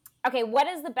 Okay, what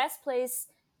is the best place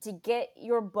to get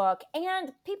your book?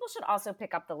 And people should also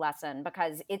pick up The Lesson,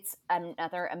 because it's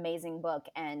another amazing book.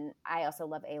 And I also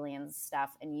love aliens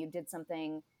stuff. And you did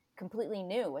something completely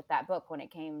new with that book when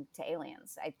it came to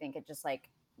aliens. I think it just like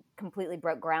completely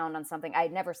broke ground on something.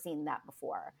 I'd never seen that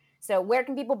before. So where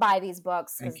can people buy these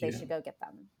books? Because they should go get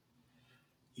them.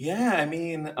 Yeah, I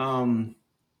mean,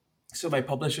 so my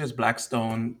publisher is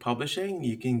Blackstone Publishing.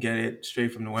 You can get it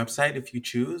straight from the website if you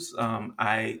choose.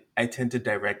 I tend to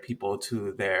direct people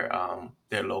to their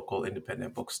local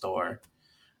independent bookstore.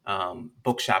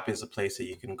 Bookshop is a place that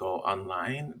you can go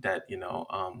online that,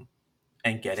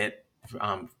 and get it.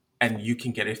 And you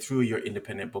can get it through your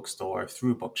independent bookstore,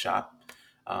 through Bookshop,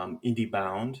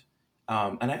 IndieBound.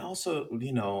 And I also,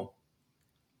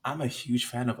 I'm a huge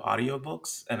fan of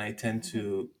audiobooks, and I tend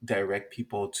to direct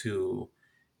people to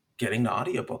getting the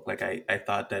audiobook. Like I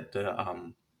thought that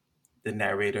the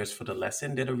narrators for The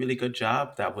Lesson did a really good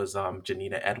job. That was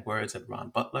Janina Edwards and Ron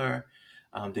Butler.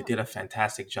 They did a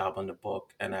fantastic job on the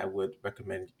book, and I would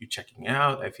recommend you checking it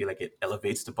out. I feel like it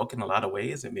elevates the book in a lot of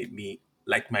ways. It made me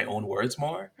like my own words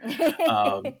more.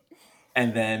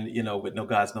 And then, with No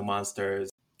Gods, No Monsters,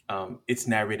 it's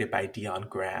narrated by Dion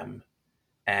Graham,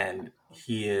 and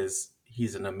he's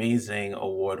an amazing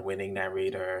award-winning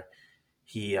narrator.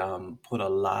 He put a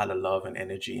lot of love and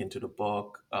energy into the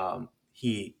book.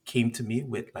 He came to me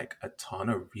with like a ton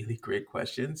of really great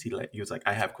questions. He was like,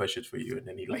 I have questions for you. And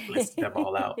then he like listed them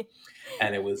all out.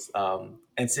 And it was,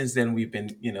 and since then we've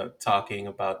been, talking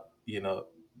about,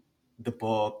 the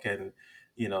book and,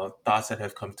 thoughts that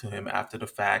have come to him after the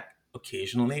fact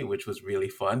occasionally, which was really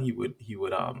fun. He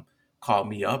would call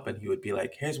me up and he would be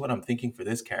like, here's what I'm thinking for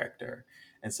this character.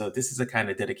 And so this is the kind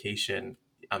of dedication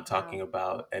I'm talking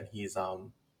about. And he's,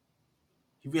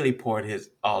 he really poured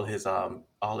all his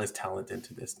talent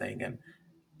into this thing. And,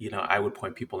 I would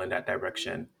point people in that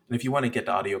direction. And if you want to get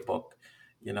the audiobook,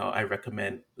 I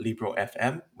recommend Libro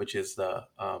FM, which is the,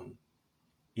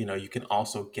 you can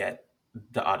also get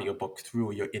the audiobook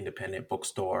through your independent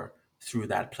bookstore through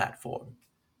that platform.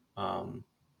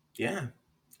 Yeah.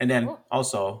 And then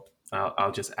also,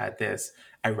 I'll just add this.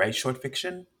 I write short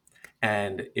fiction.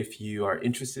 And if you are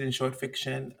interested in short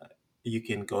fiction, you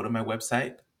can go to my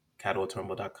website,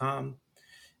 CatoTurnbull.com,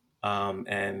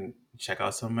 and check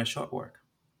out some of my short work.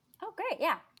 Oh, great.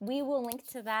 Yeah. We will link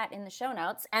to that in the show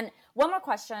notes. And one more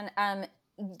question.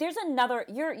 There's another,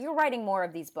 you're writing more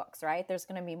of these books, right? There's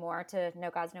going to be more to No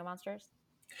Gods, No Monsters?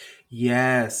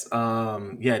 Yes.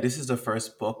 This is the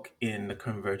first book in the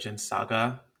Convergence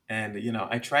saga. And,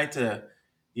 I tried to,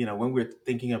 when we're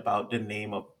thinking about the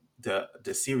name of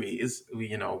the series,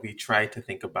 we try to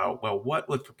think about, well, what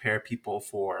would prepare people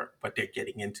for what they're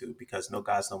getting into, because No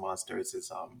Gods, No Monsters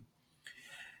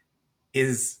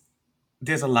is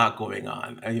there's a lot going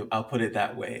on. I'll put it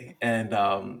that way.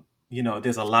 And,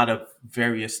 there's a lot of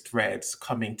various threads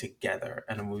coming together.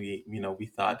 And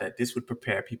we thought that this would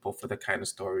prepare people for the kind of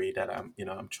story that I'm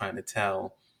trying to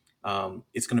tell.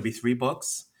 It's going to be 3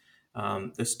 books.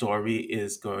 The story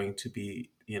is going to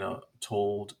be,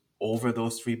 told over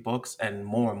those 3 books, and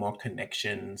more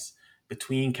connections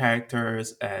between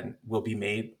characters and will be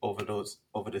made over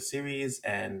the series,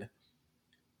 and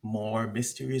more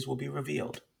mysteries will be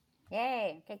revealed.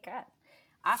 Yay. Okay, good.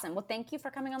 Awesome. Well, thank you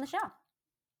for coming on the show.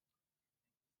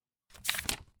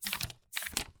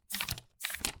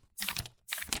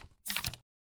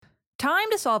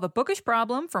 Time to solve a bookish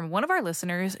problem from one of our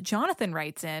listeners. Jonathan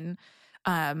writes in,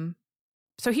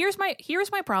 so here's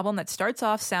my problem that starts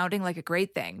off sounding like a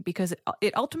great thing, because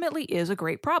it ultimately is a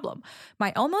great problem.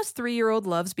 My almost 3-year-old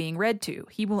loves being read to.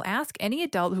 He will ask any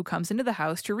adult who comes into the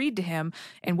house to read to him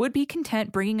and would be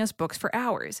content bringing us books for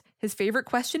hours. His favorite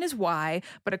question is why,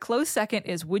 but a close second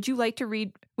is would you like to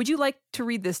read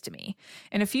this to me?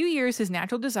 In a few years, his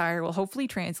natural desire will hopefully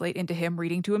translate into him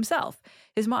reading to himself.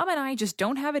 His mom and I just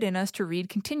don't have it in us to read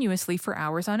continuously for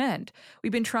hours on end.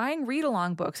 We've been trying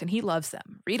read-along books and he loves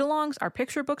them. Read-alongs are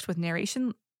picture books with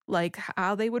narration like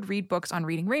how they would read books on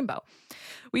Reading Rainbow.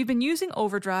 We've been using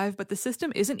Overdrive, but the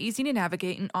system isn't easy to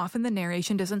navigate, and often the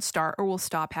narration doesn't start or will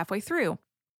stop halfway through.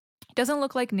 It doesn't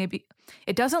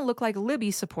look like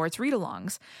Libby supports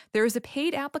read-alongs. There is a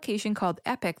paid application called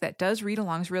Epic that does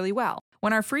read-alongs really well.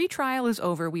 When our free trial is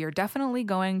over, we are definitely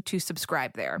going to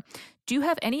subscribe there. Do you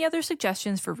have any other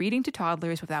suggestions for reading to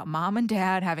toddlers without mom and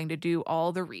dad having to do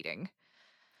all the reading?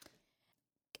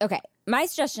 Okay, my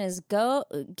suggestion is go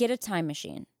get a time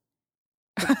machine.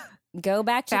 Go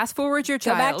back to fast forward your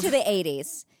child. Go back to the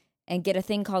 80s and get a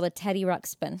thing called a Teddy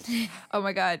Ruxpin. Oh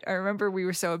my God, I remember we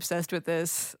were so obsessed with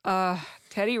this.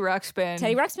 Teddy Ruxpin.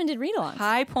 Teddy Ruxpin did read-alongs.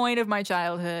 High point of my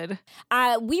childhood.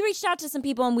 We reached out to some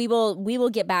people, and we will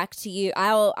get back to you.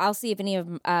 I'll see if any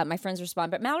of my friends respond.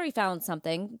 But Mallory found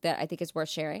something that I think is worth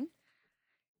sharing.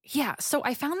 Yeah, so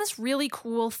I found this really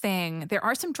cool thing. There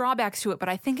are some drawbacks to it, but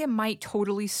I think it might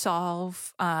totally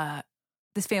solve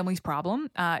this family's problem.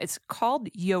 It's called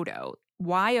Yoto,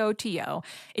 YOTO.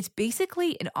 It's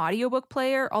basically an audiobook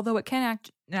player, although it can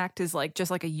act as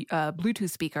just like a Bluetooth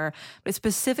speaker, but it's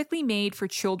specifically made for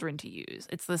children to use.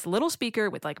 It's this little speaker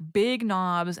with like big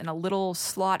knobs and a little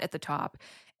slot at the top.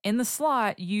 In the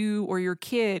slot, you or your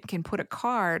kid can put a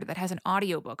card that has an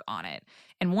audiobook on it.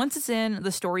 And once it's in,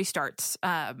 the story starts.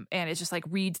 And it just like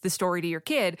reads the story to your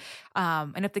kid.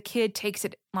 And if the kid takes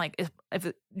it, like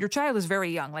if your child is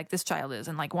very young, like this child is,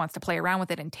 and like wants to play around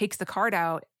with it and takes the card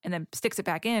out and then sticks it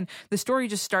back in, the story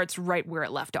just starts right where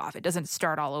it left off. It doesn't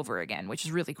start all over again, which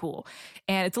is really cool.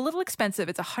 And it's a little expensive.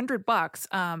 It's $100.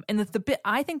 And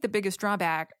I think the biggest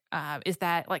drawback is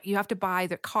that like you have to buy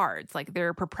the cards, like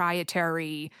they're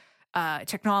proprietary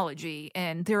technology,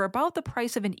 and they're about the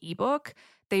price of an ebook.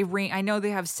 I know they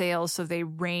have sales, so they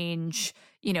range,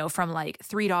 from like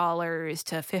 $3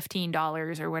 to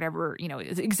 $15 or whatever,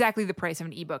 is exactly the price of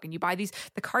an ebook. And you buy these,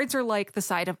 the cards are like the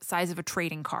size of a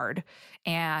trading card,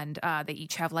 and they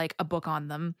each have like a book on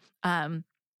them.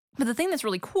 But the thing that's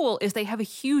really cool is they have a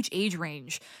huge age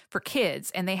range for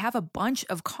kids, and they have a bunch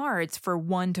of cards for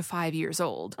 1 to 5 years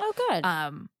old. Oh,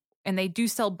 good. And they do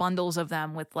sell bundles of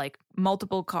them with like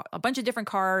a bunch of different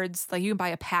cards. Like you can buy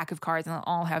a pack of cards and they'll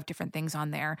all have different things on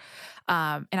there.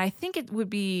 And I think it would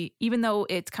be, even though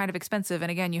it's kind of expensive, and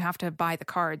again, you have to buy the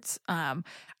cards, I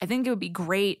think it would be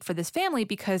great for this family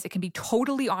because it can be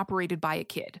totally operated by a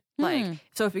kid.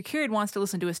 So if a kid wants to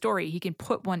listen to a story, he can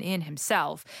put one in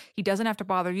himself. He doesn't have to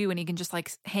bother you, and he can just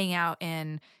like hang out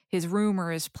in his room or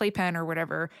his playpen or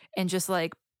whatever and just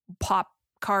like pop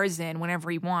cards in whenever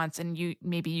he wants. And you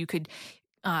could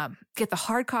get the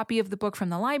hard copy of the book from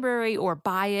the library or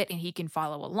buy it, and he can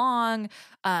follow along.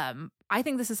 I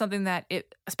think this is something that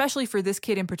especially for this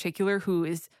kid in particular,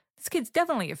 this kid's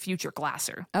definitely a future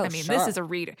glasser. Oh, I mean, sure. This is a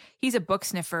reader. He's a book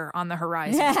sniffer on the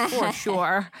horizon for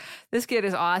sure. This kid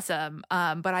is awesome.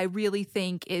 But I really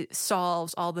think it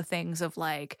solves all the things of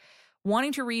like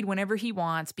wanting to read whenever he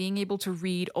wants, being able to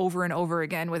read over and over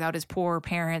again without his poor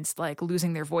parents like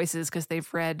losing their voices because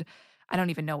they've read, I don't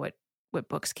even know what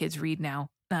books kids read now.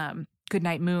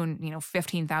 Goodnight Moon,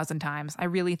 15,000 times. I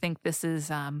really think this is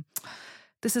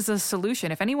a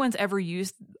solution. If anyone's ever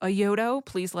used a Yoto,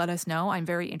 please let us know. I'm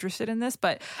very interested in this.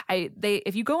 But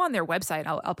if you go on their website,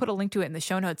 I'll put a link to it in the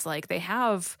show notes. Like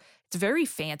it's very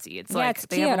fancy. It's it's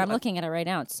cute. I'm looking at it right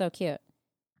now. It's so cute.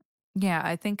 Yeah,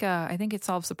 I think it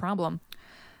solves the problem.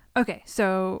 Okay,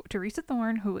 so Teresa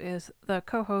Thorne, who is the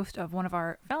co-host of one of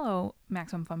our fellow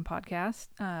Maximum Fun podcasts,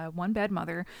 One Bad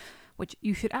Mother, which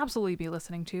you should absolutely be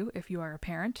listening to if you are a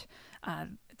parent.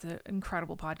 It's an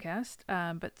incredible podcast.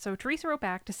 But so Teresa wrote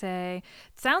back to say,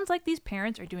 it sounds like these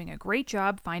parents are doing a great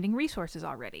job finding resources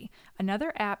already.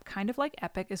 Another app kind of like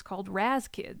Epic is called Raz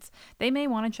Kids. They may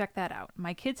want to check that out.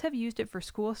 My kids have used it for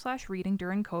school/reading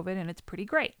during COVID, and it's pretty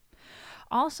great.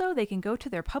 Also, they can go to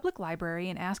their public library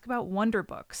and ask about Wonder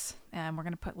Books. And we're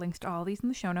going to put links to all these in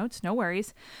the show notes, no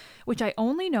worries, which I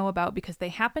only know about because they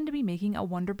happen to be making a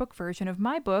Wonder Book version of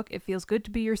my book, It Feels Good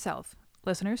to Be Yourself.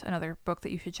 Listeners, another book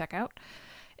that you should check out.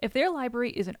 If their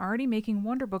library isn't already making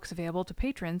Wonder Books available to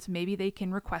patrons, maybe they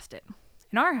can request it.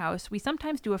 In our house, we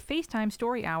sometimes do a FaceTime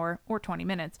story hour, or 20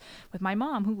 minutes, with my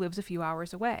mom who lives a few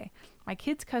hours away. My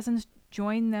kids' cousins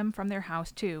join them from their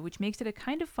house too, which makes it a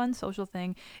kind of fun social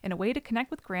thing and a way to connect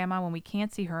with grandma when we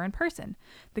can't see her in person.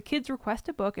 The kids request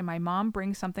a book and my mom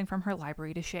brings something from her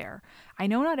library to share. I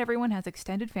know not everyone has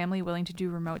extended family willing to do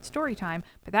remote story time,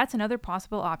 but that's another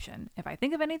possible option. If I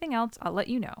think of anything else, I'll let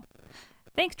you know.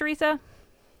 Thanks, Teresa.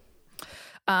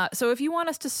 So if you want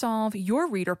us to solve your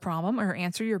reader problem or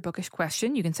answer your bookish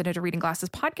question, you can send it to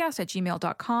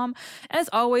readingglassespodcast@gmail.com. As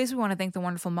always, we want to thank the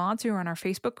wonderful mods who are on our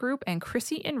Facebook group and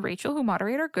Chrissy and Rachel who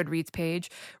moderate our Goodreads page.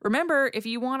 Remember, if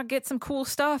you want to get some cool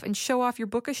stuff and show off your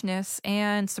bookishness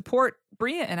and support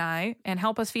Bria and I and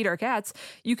help us feed our cats,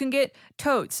 you can get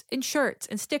totes and shirts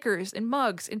and stickers and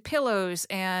mugs and pillows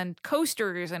and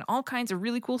coasters and all kinds of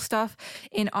really cool stuff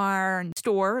in our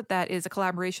store that is a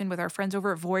collaboration with our friends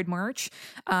over at Void Merch.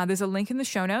 There's a link in the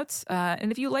show notes.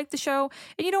 And if you like the show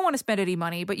and you don't want to spend any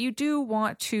money, but you do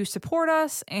want to support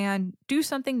us and do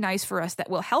something nice for us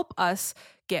that will help us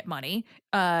get money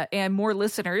and more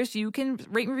listeners, you can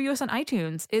rate and review us on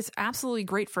iTunes. It's absolutely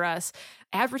great for us.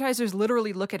 Advertisers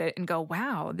literally look at it and go,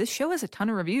 wow, this show has a ton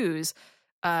of reviews.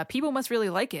 People must really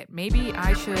like it. Maybe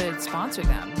I should sponsor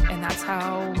them. And that's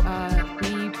how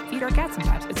we feed our cats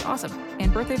sometimes. It's awesome.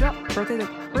 And birthday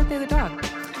the dog.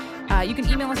 You can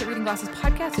email us at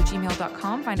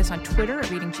readingglassespodcast@gmail.com. Find us on Twitter at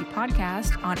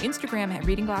readinggpodcast, on Instagram at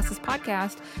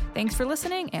readingglassespodcast. Thanks for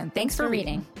listening, and thanks for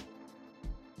reading.